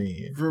told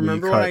me?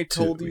 Remember when I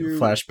told you?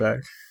 Flashback.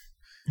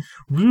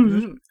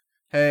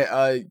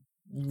 Hey,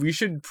 we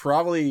should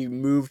probably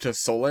move to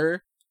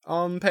solar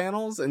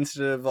panels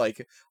instead of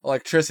like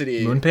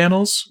electricity. Moon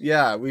panels?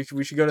 Yeah, we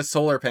should go to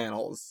solar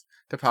panels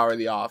to power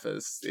the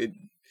office. It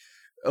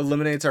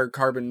eliminates our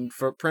carbon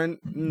footprint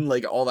and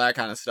like all that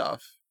kind of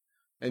stuff.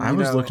 And I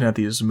was looking at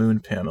these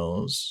moon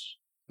panels.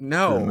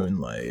 No. For the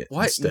moonlight.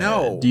 What? Instead.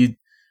 No.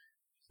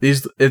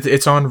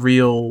 It's on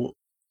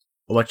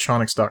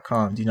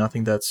realelectronics.com. Do you not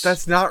think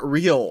that's not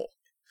real?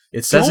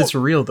 It says it's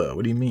real though.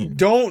 What do you mean?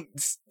 Don't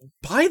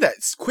buy that.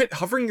 Quit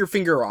hovering your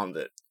finger on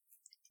it.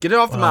 Get it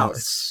off the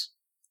mouse.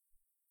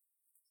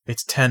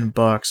 It's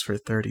 $10 for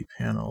 30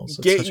 panels.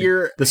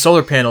 The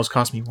solar panels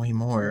cost me way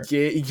more.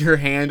 Get your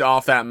hand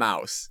off that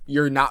mouse.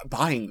 You're not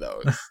buying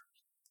those.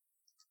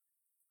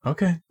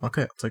 Okay. I'll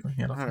take my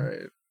hand off. All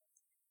right.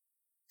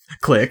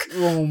 Click.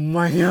 Oh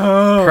my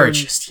god.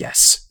 Purchased,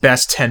 yes.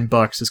 Best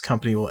 $10 this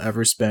company will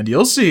ever spend.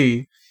 You'll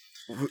see.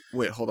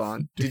 Wait, hold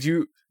on. Did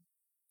you...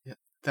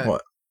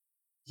 What?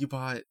 You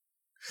bought...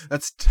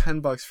 That's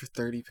 $10 for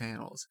 30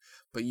 panels.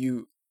 But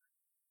you...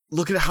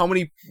 Look at how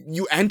many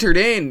you entered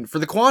in for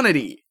the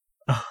quantity.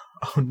 Oh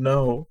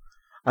no.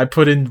 I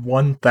put in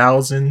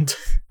 1,000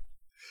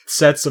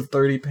 sets of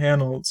 30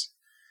 panels.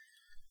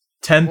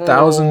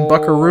 10,000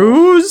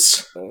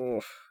 buckaroos?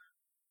 Oh.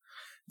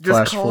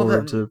 Flash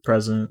forward to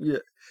present. Yeah.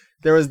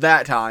 There was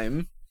that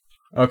time.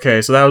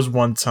 Okay, so that was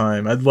one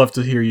time. I'd love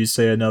to hear you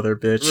say another,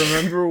 bitch.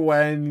 Remember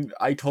when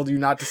I told you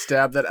not to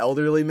stab that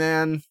elderly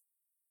man?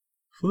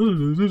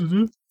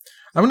 I'm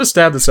gonna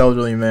stab this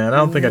elderly man. I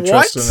don't think I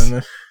trust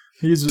him.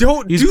 He's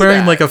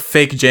wearing like a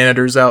fake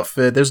janitor's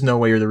outfit. There's no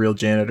way you're the real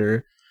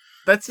janitor.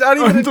 That's not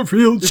even... I'm the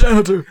real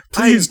janitor.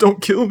 Please don't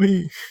kill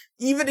me.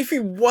 Even if he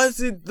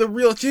wasn't the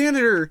real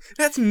janitor,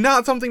 that's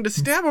not something to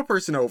stab a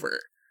person over.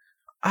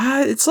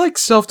 It's like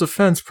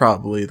self-defense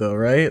probably, though,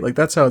 right? Like,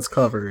 that's how it's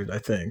covered, I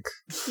think.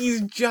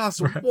 He's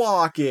just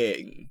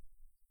walking.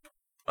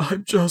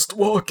 I'm just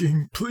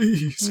walking,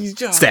 please. He's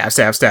just... Stab.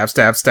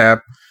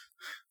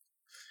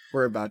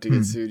 We're about to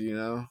get sued, you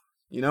know?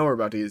 You know we're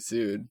about to get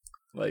sued.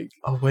 Like...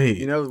 Oh, wait.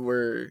 You know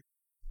we're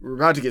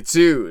about to get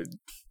sued.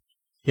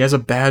 He has a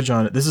badge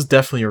on it. This is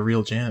definitely a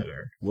real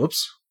janitor.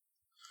 Whoops.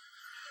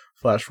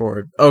 Flash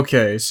forward.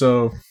 Okay,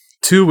 so...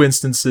 2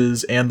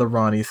 instances and the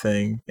Ronnie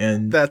thing,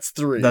 and that's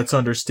 3. That's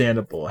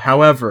understandable.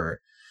 However,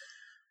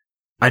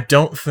 I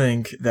don't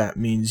think that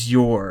means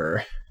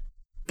you're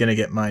gonna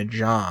get my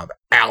job,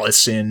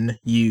 Allison,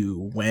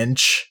 you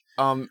wench.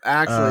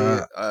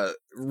 Actually,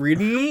 read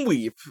and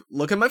weep.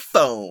 Look at my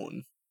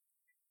phone.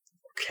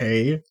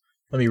 Okay,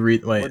 let me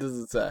read. Wait, what does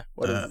it say?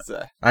 What does it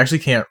say? I actually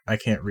can't. I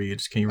can't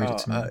read. Can you read it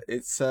to me?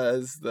 It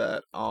says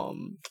that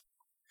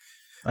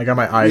I got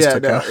my eyes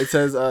took out. It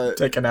says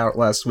taken out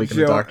last week in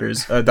the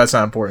doctors. That's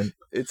not important.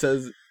 It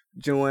says,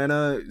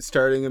 Joanna,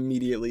 starting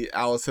immediately,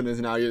 Allison is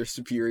now your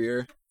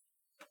superior.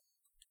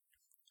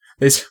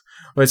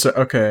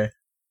 Okay.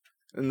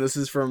 And this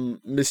is from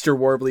Mr.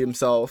 Warbley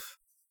himself.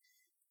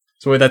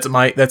 So wait,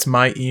 that's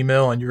my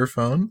email on your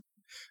phone?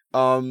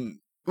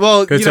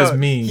 Well, it says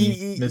me.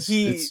 He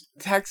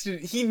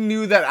texted. He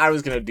knew that I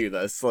was gonna do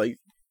this. Like,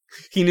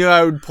 he knew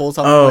I would pull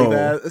something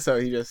like that. So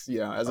he just,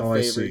 as a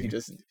favor, he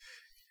just.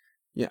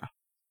 Yeah.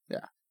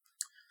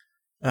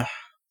 Can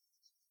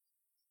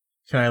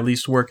I at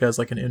least work as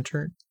like an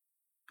intern?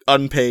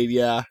 Unpaid,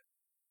 yeah.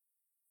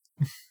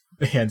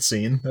 And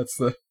scene. That's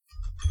the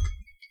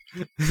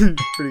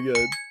pretty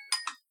good.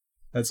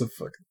 That's a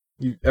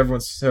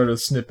everyone's heard a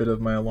snippet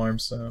of my alarm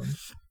sound,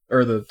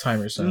 or the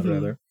timer sound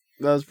rather.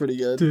 That was pretty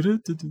good.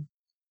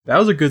 That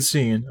was a good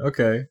scene.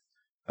 Okay.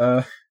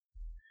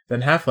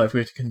 Then Half-Life, we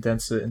have to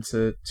condense it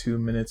into 2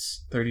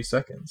 minutes 30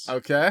 seconds.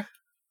 Okay.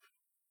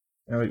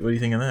 What do you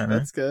think of that?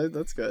 That's good.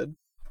 That's good.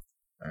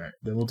 All right,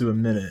 then we'll do a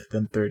minute,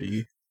 then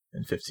 30,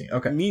 and 15.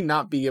 Okay. Me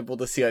not being able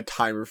to see a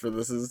timer for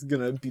this is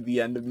gonna be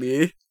the end of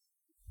me.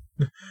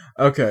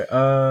 Okay.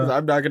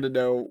 I'm not gonna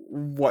know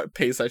what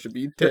pace I should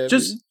be.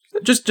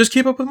 Just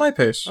keep up with my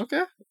pace.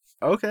 Okay.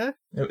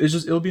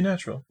 It'll be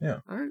natural. Yeah.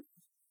 All right.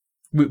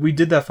 We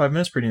did that 5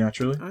 minutes pretty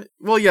naturally. All right.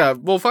 Well, yeah.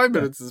 Well, 5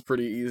 minutes is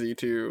pretty easy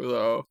too,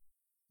 though.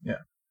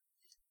 Yeah.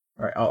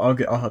 All right.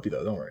 I'll help you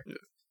though. Don't worry.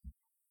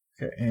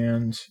 Yeah. Okay.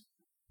 And.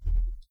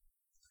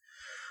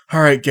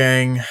 All right,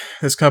 gang.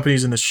 This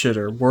company's in the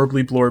shitter.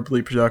 Warbly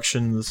Blorbly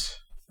Productions.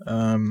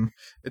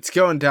 It's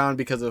going down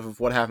because of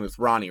what happened with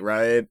Ronnie,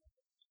 right?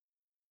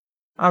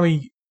 I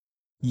mean,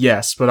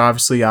 yes, but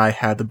obviously I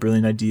had the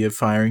brilliant idea of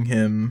firing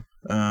him.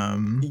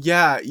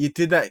 Yeah, you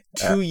did that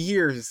 2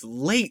 years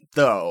late,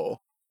 though.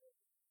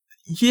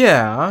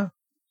 Yeah,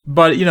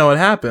 but you know what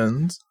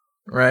happened,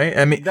 right?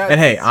 I mean, and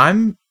hey,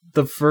 I'm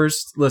the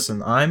first.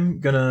 Listen,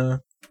 I'm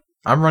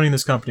running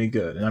this company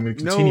good, and I'm gonna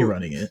continue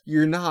running it.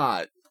 You're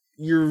not.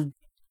 You're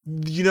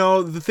you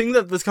know, the thing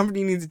that this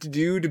company needs to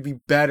do to be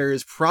better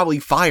is probably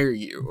fire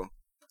you.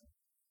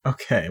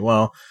 Okay,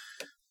 well,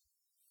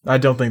 I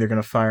don't think they're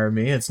gonna fire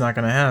me. It's not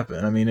gonna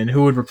happen. I mean, and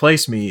who would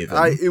replace me even?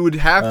 It would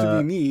have to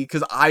be me,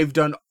 because I've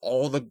done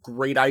all the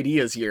great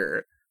ideas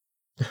here.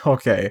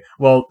 Okay,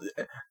 well,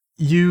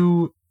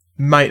 you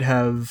might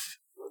have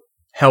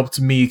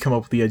helped me come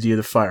up with the idea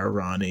to fire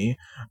Ronnie.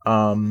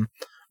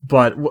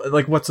 But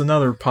like, what's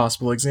another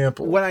possible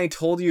example? When I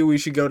told you we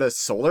should go to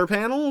solar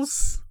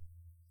panels?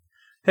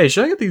 Hey,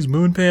 should I get these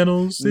moon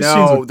panels? These things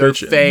No, look they're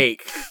bitchin'.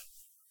 fake.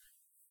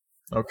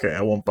 Okay,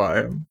 I won't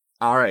buy them.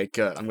 All right,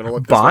 good. I'm gonna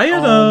look. Buying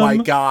them. Oh my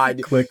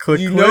god! Click, click,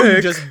 you click. know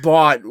you just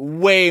bought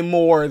way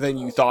more than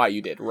you thought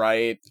you did,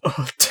 right?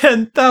 Oh,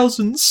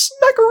 10,000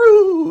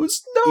 smackaroos!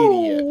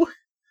 No! Idiot.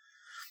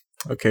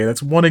 Okay,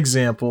 that's one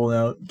example.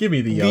 Now, give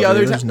me the, The other.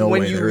 other There's time no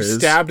when way you there is.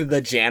 stabbed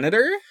the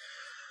janitor.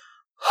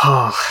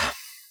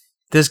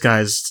 This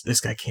guy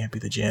can't be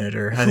the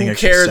janitor. I think Who I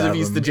should cares stab if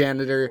he's him. the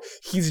janitor?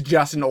 He's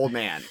just an old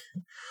man.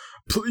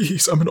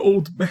 Please, I'm an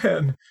old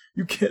man.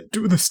 You can't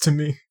do this to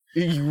me.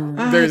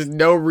 There's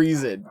no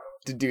reason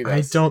to do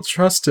this. I don't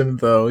trust him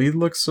though. He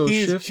looks so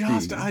He's shifty.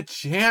 just a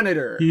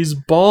janitor. He's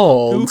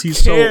bald. Who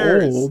He's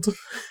cares? so old.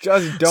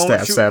 Just don't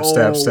Stab, shoot. stab,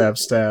 stab, Oh. stab,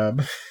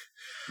 stab.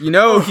 You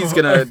know he's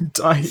gonna. I'm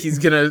dying.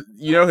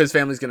 You know his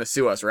family's gonna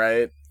sue us,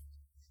 right?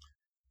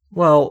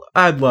 Well,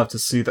 I'd love to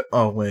see that.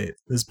 Oh wait,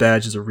 this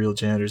badge is a real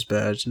janitor's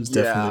badge. It's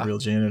definitely Yeah. a real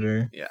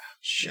janitor. Yeah.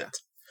 Shit.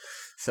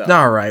 So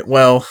All right.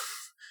 Well,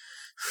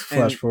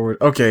 flash And- forward.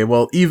 Okay.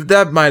 Well,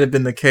 that might have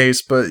been the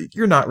case, but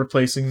you're not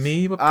replacing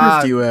me. What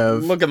proof do you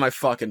have? Look at my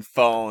fucking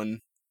phone.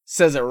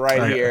 Says it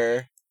right I-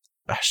 here.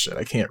 Ah, shit.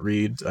 I can't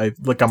read. I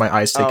look, my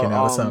eyes taken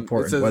out. It's not it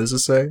important. says- What does it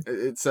say?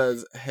 It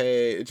says,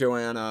 "Hey,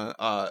 Joanna,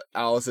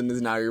 Allison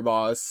is now your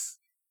boss."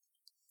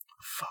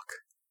 Fuck.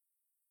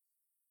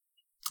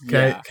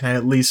 Yeah. Can I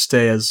at least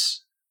stay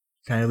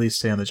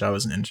on the job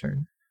as an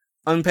intern?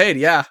 Unpaid,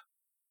 yeah.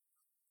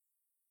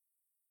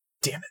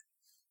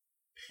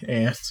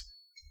 And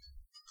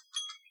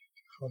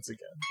once again,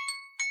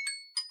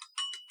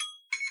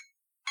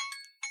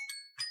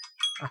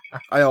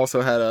 I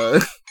also had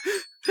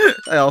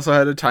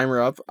a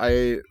timer up.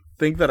 I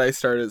think that I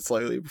started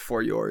slightly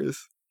before yours.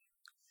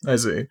 I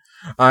see.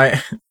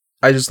 I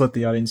just let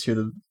the audience hear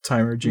the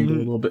timer jingle Mhm.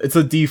 a little bit. It's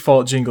a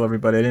default jingle,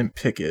 everybody. I didn't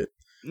pick it.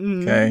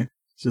 Mm. Okay,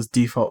 it's just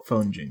default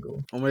phone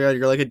jingle. Oh my god,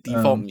 you're like a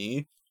default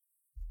me.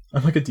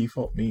 I'm like a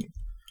default me.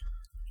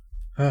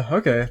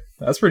 Okay,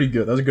 that's pretty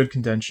good. That's a good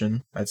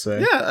contention, I'd say.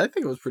 Yeah, I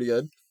think it was pretty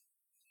good.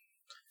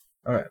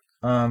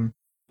 Um.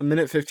 A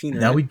minute 15.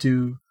 Now right? we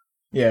do.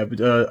 Yeah, but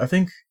I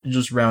think you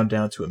just round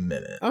down to a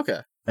minute,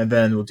 Okay. and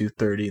then we'll do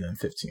 30, and then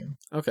 15.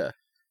 Okay.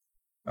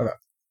 All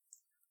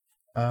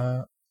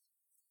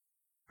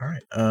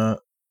right.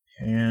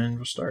 And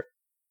we'll start.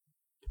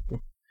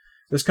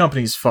 This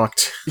company's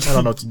fucked. I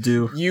don't know what to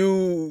do.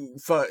 You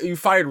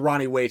fired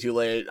Ronnie way too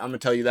late. I'm gonna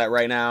tell you that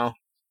right now.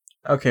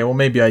 Okay, well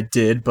maybe I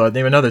did, but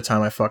name another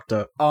time I fucked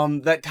up.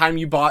 That time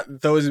you bought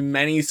those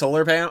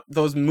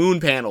those moon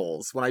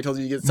panels when I told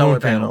you to get solar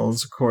Moon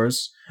panels, of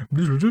course.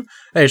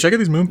 Hey, should I get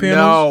these moon panels?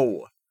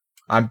 No.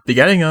 I'm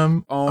getting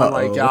them. Oh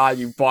my god,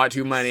 you bought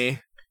too many.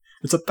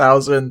 It's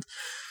 1,000.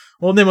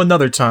 Well, name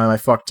another time I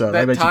fucked up.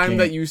 I That bet time you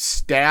that can't. you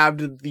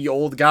stabbed the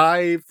old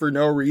guy for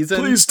no reason.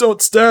 Please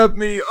don't stab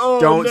me. Oh,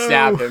 don't no.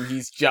 stab him.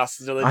 He's just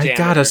the janitor. I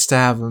gotta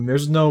stab him.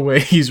 There's no way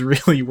he's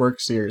really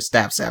works here.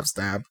 Stab, stab,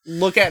 stab.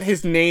 Look at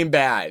his name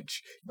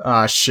badge.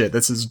 Ah, shit.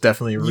 This is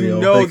definitely real. You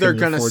know they're couldn't have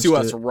gonna forged sue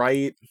us, it.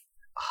 right?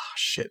 Ah,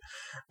 shit.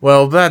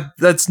 Well,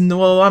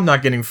 well, I'm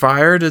not getting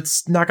fired.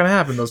 It's not gonna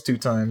happen those 3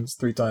 times.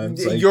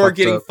 I You're fucked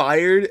getting up.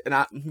 fired, and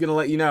I'm gonna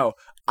let you know.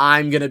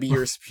 I'm gonna be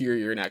your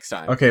superior next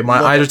time. Okay, my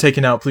Look eyes at- are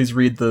taken out. Please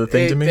read the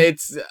thing to me.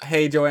 It's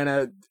hey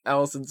Joanna,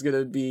 Allison's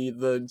gonna be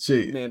the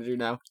Gee. manager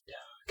now.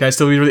 Can I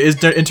still read it? Is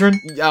there intern?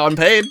 Yeah, I'm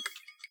paid.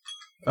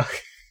 Okay.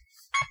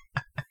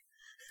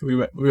 we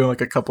went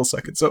like a couple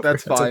seconds over.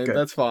 That's fine. Okay.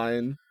 That's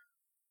fine.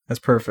 That's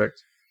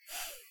perfect.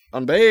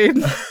 I'm paid.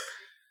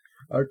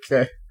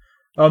 Okay.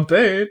 I'm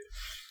paid.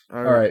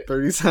 All right.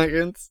 30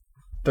 seconds.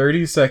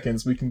 30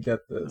 seconds. We can get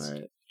this.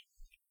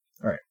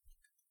 All right.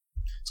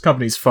 This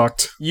company's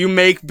fucked. You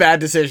make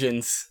bad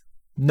decisions.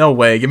 No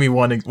way. Give me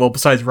one. Well,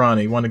 besides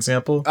Ronnie, one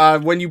example.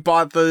 When you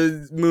bought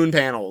the moon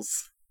panels.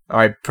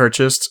 I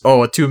purchased.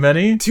 Oh, too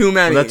many? Too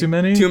many. Was that too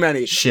many? Too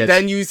many. Shit.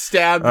 Then you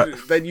stabbed.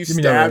 Then you give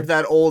me stabbed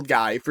another. that old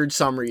guy for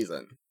some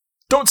reason.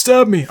 Don't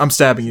stab me. I'm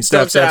stabbing you.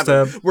 Stab, Don't stab,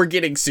 him. stab. We're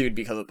getting sued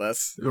because of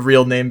this.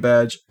 Real name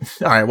badge.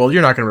 All right. Well,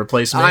 you're not gonna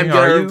replace me. I'm are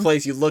gonna you?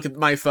 replace you. Look at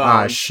my phone.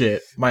 Ah,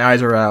 shit. My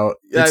eyes are out.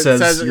 Yeah, It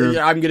says, you're.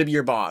 yeah, I'm gonna be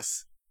your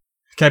boss.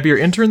 Can I be your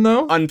intern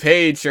though?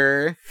 Unpaid,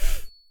 sure.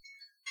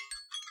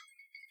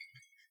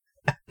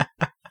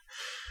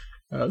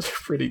 That was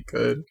pretty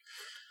good.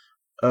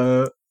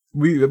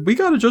 We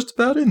got it just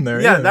about in there.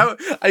 Yeah,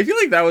 I feel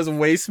like that was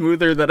way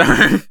smoother than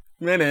our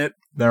minute.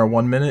 There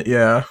 1 minute.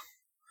 Yeah.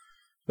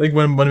 I think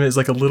 1 minute is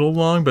like a little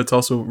long, but it's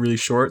also really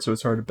short, so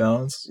it's hard to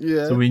balance.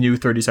 Yeah. So we knew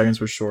 30 seconds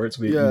was short,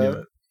 so we Yeah. knew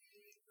it.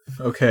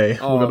 Okay,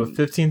 we'll go to Um,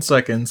 15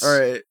 seconds. All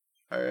right.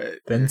 All right.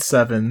 then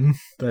 7,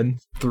 then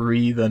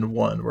 3, then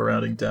 1. We're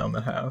rounding down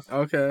the half.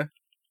 Okay.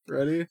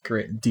 Ready?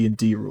 Great.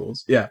 D&D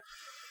rules. Yeah.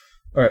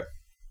 All right.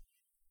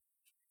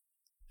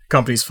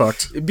 Company's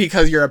fucked.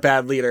 Because you're a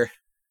bad leader.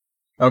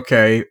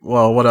 Okay,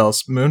 well, what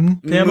else? Moon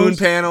panels? Moon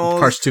panels.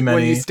 Cars too many.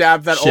 When you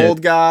stabbed that Shit.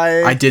 old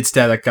guy. I did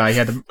stab that guy. He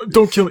had the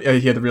don't kill me.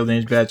 He had the real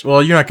name's badge.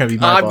 Well, you're not gonna be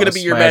my I'm boss. gonna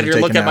be your I had to manager.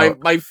 take Look him at out.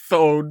 my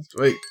phone.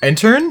 Wait,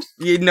 intern?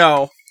 You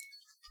know.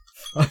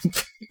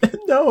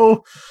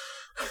 No.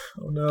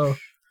 Oh no.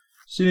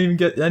 She didn't even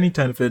get any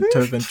kind of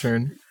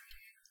intern.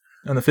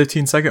 And the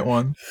 15-second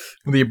one,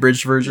 the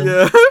abridged version.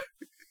 Yeah.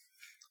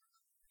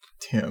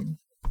 Damn.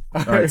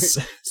 All right,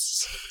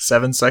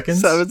 7 seconds.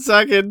 7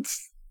 seconds.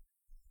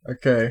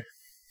 Okay.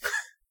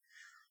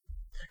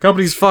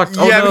 Company's fucked.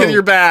 Oh, yeah, no. because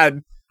you're bad.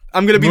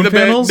 I'm gonna be Moon the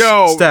bad. panels?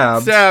 No.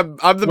 Stabbed. Stab.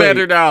 I'm the Wait.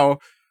 manager now.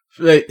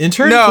 Wait,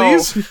 intern, No.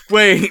 please.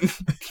 Wait.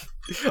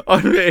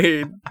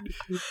 Unmade.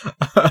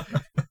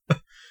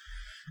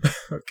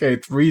 Okay,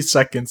 3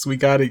 seconds. We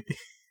gotta.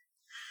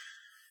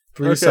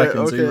 3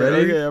 seconds. Are you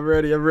ready? Okay, I'm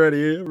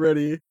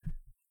ready.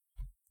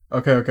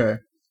 Okay.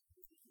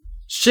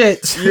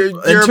 Shit. You're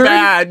Intern?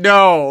 bad.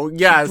 No.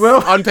 Yes.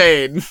 Well-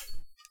 Unpaid.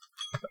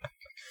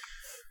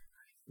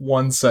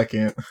 1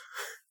 second.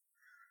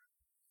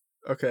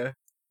 Okay.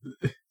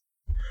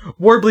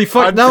 Warbly,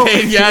 fuck no.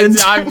 Unpaid.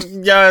 Yes.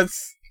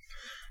 Yes.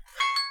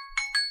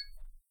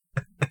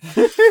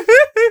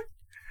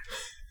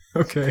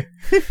 Okay.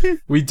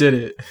 We did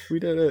it. We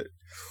did it.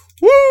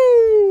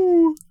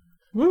 Woo!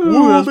 Woo,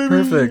 that was baby!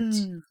 perfect.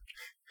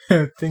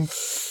 I think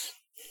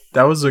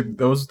that was a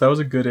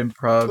good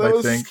improv.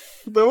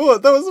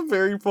 That was a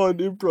very fun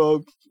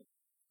improv.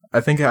 I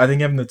think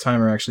having the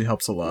timer actually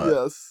helps a lot.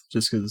 Yes.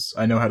 Just because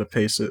I know how to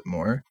pace it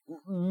more.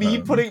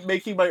 Me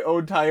making my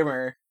own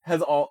timer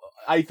has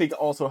I think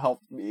also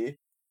helped me.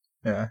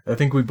 Yeah, I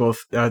think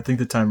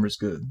the timer's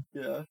good.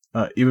 Yeah.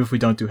 Even if we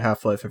don't do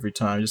Half-Life every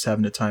time, just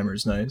having a timer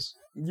is nice.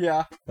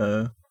 Yeah.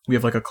 We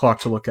have like a clock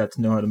to look at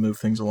to know how to move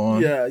things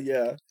along.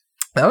 Yeah.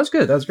 That was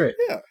good. That was great.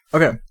 Yeah.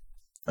 Okay.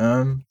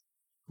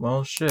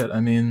 Well, shit. I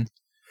mean,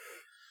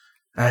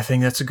 I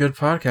think that's a good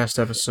podcast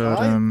episode.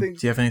 Do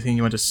you have anything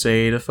you want to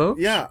say to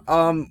folks? Yeah.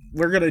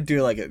 We're gonna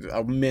do like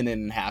a minute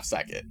and a half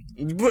second.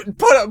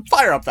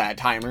 Fire up that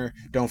timer.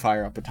 Don't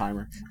fire up a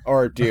timer,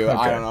 or do I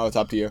Okay. don't know. It's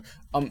up to you.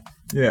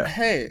 Yeah.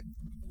 Hey,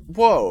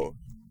 whoa!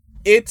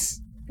 It's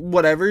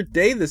whatever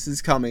day this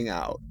is coming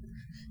out.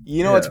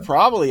 You know, Yeah. it's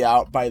probably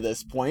out by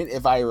this point,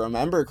 if I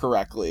remember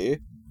correctly.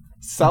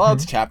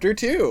 Sellouts Chapter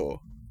 2.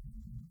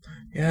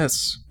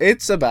 Yes.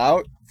 It's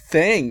about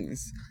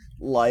things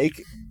like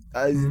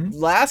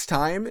last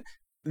time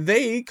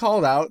they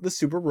called out the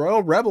Super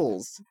Royal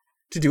Rebels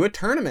to do a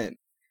tournament.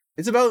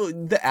 It's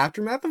about the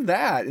aftermath of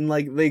that, and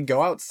like they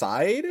go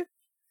outside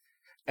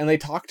and they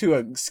talk to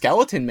a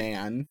skeleton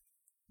man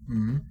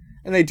and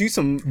they do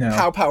some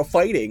pow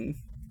fighting.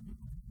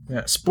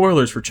 Yeah.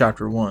 Spoilers for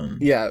Chapter 1.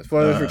 Yeah,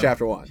 spoilers for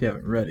Chapter 1. If you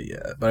haven't read it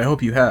yet, but I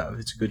hope you have.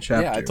 It's a good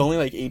chapter. Yeah, it's only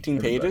like 18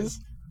 pages.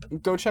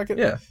 Go check it.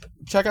 Yeah.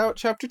 Check out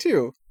Chapter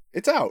 2.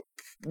 It's out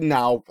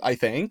now, I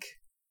think.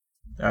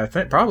 I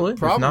think probably.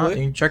 If not,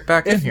 you can check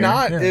back in If here.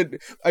 not, yeah.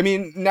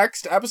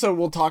 next episode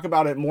we'll talk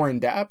about it more in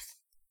depth.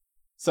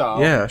 So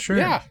Yeah, sure.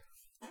 Yeah.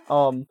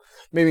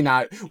 Maybe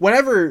not.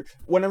 Whenever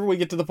we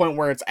get to the point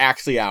where it's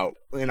actually out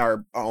in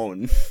our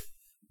own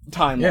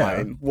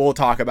timeline, we'll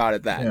talk about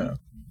it then. Yeah.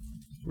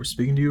 We're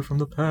speaking to you from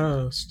the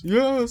past.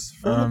 Yes,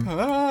 from the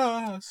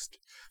past.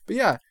 But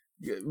yeah,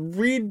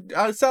 read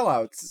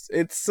Sellouts.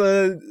 It's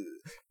a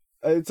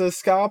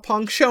ska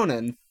punk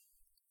shonen.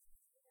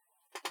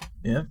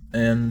 Yeah,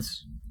 and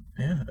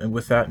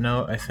with that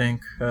note, I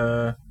think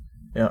I'm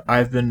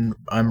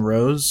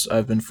Rose.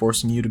 I've been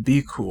forcing you to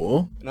be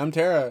cool. And I'm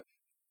Tara,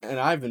 and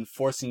I've been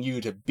forcing you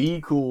to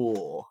be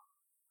cool.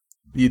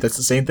 That's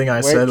the same thing I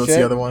said. What's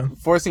the other one?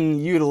 Forcing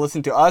you to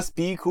listen to us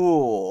be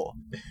cool.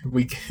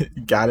 We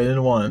got it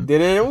in one.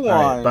 Did it in one.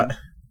 All right,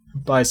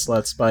 bye,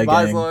 sluts. Bye,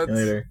 gang. Sluts.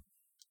 Later.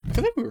 I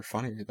feel like we were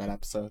funnier that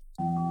episode.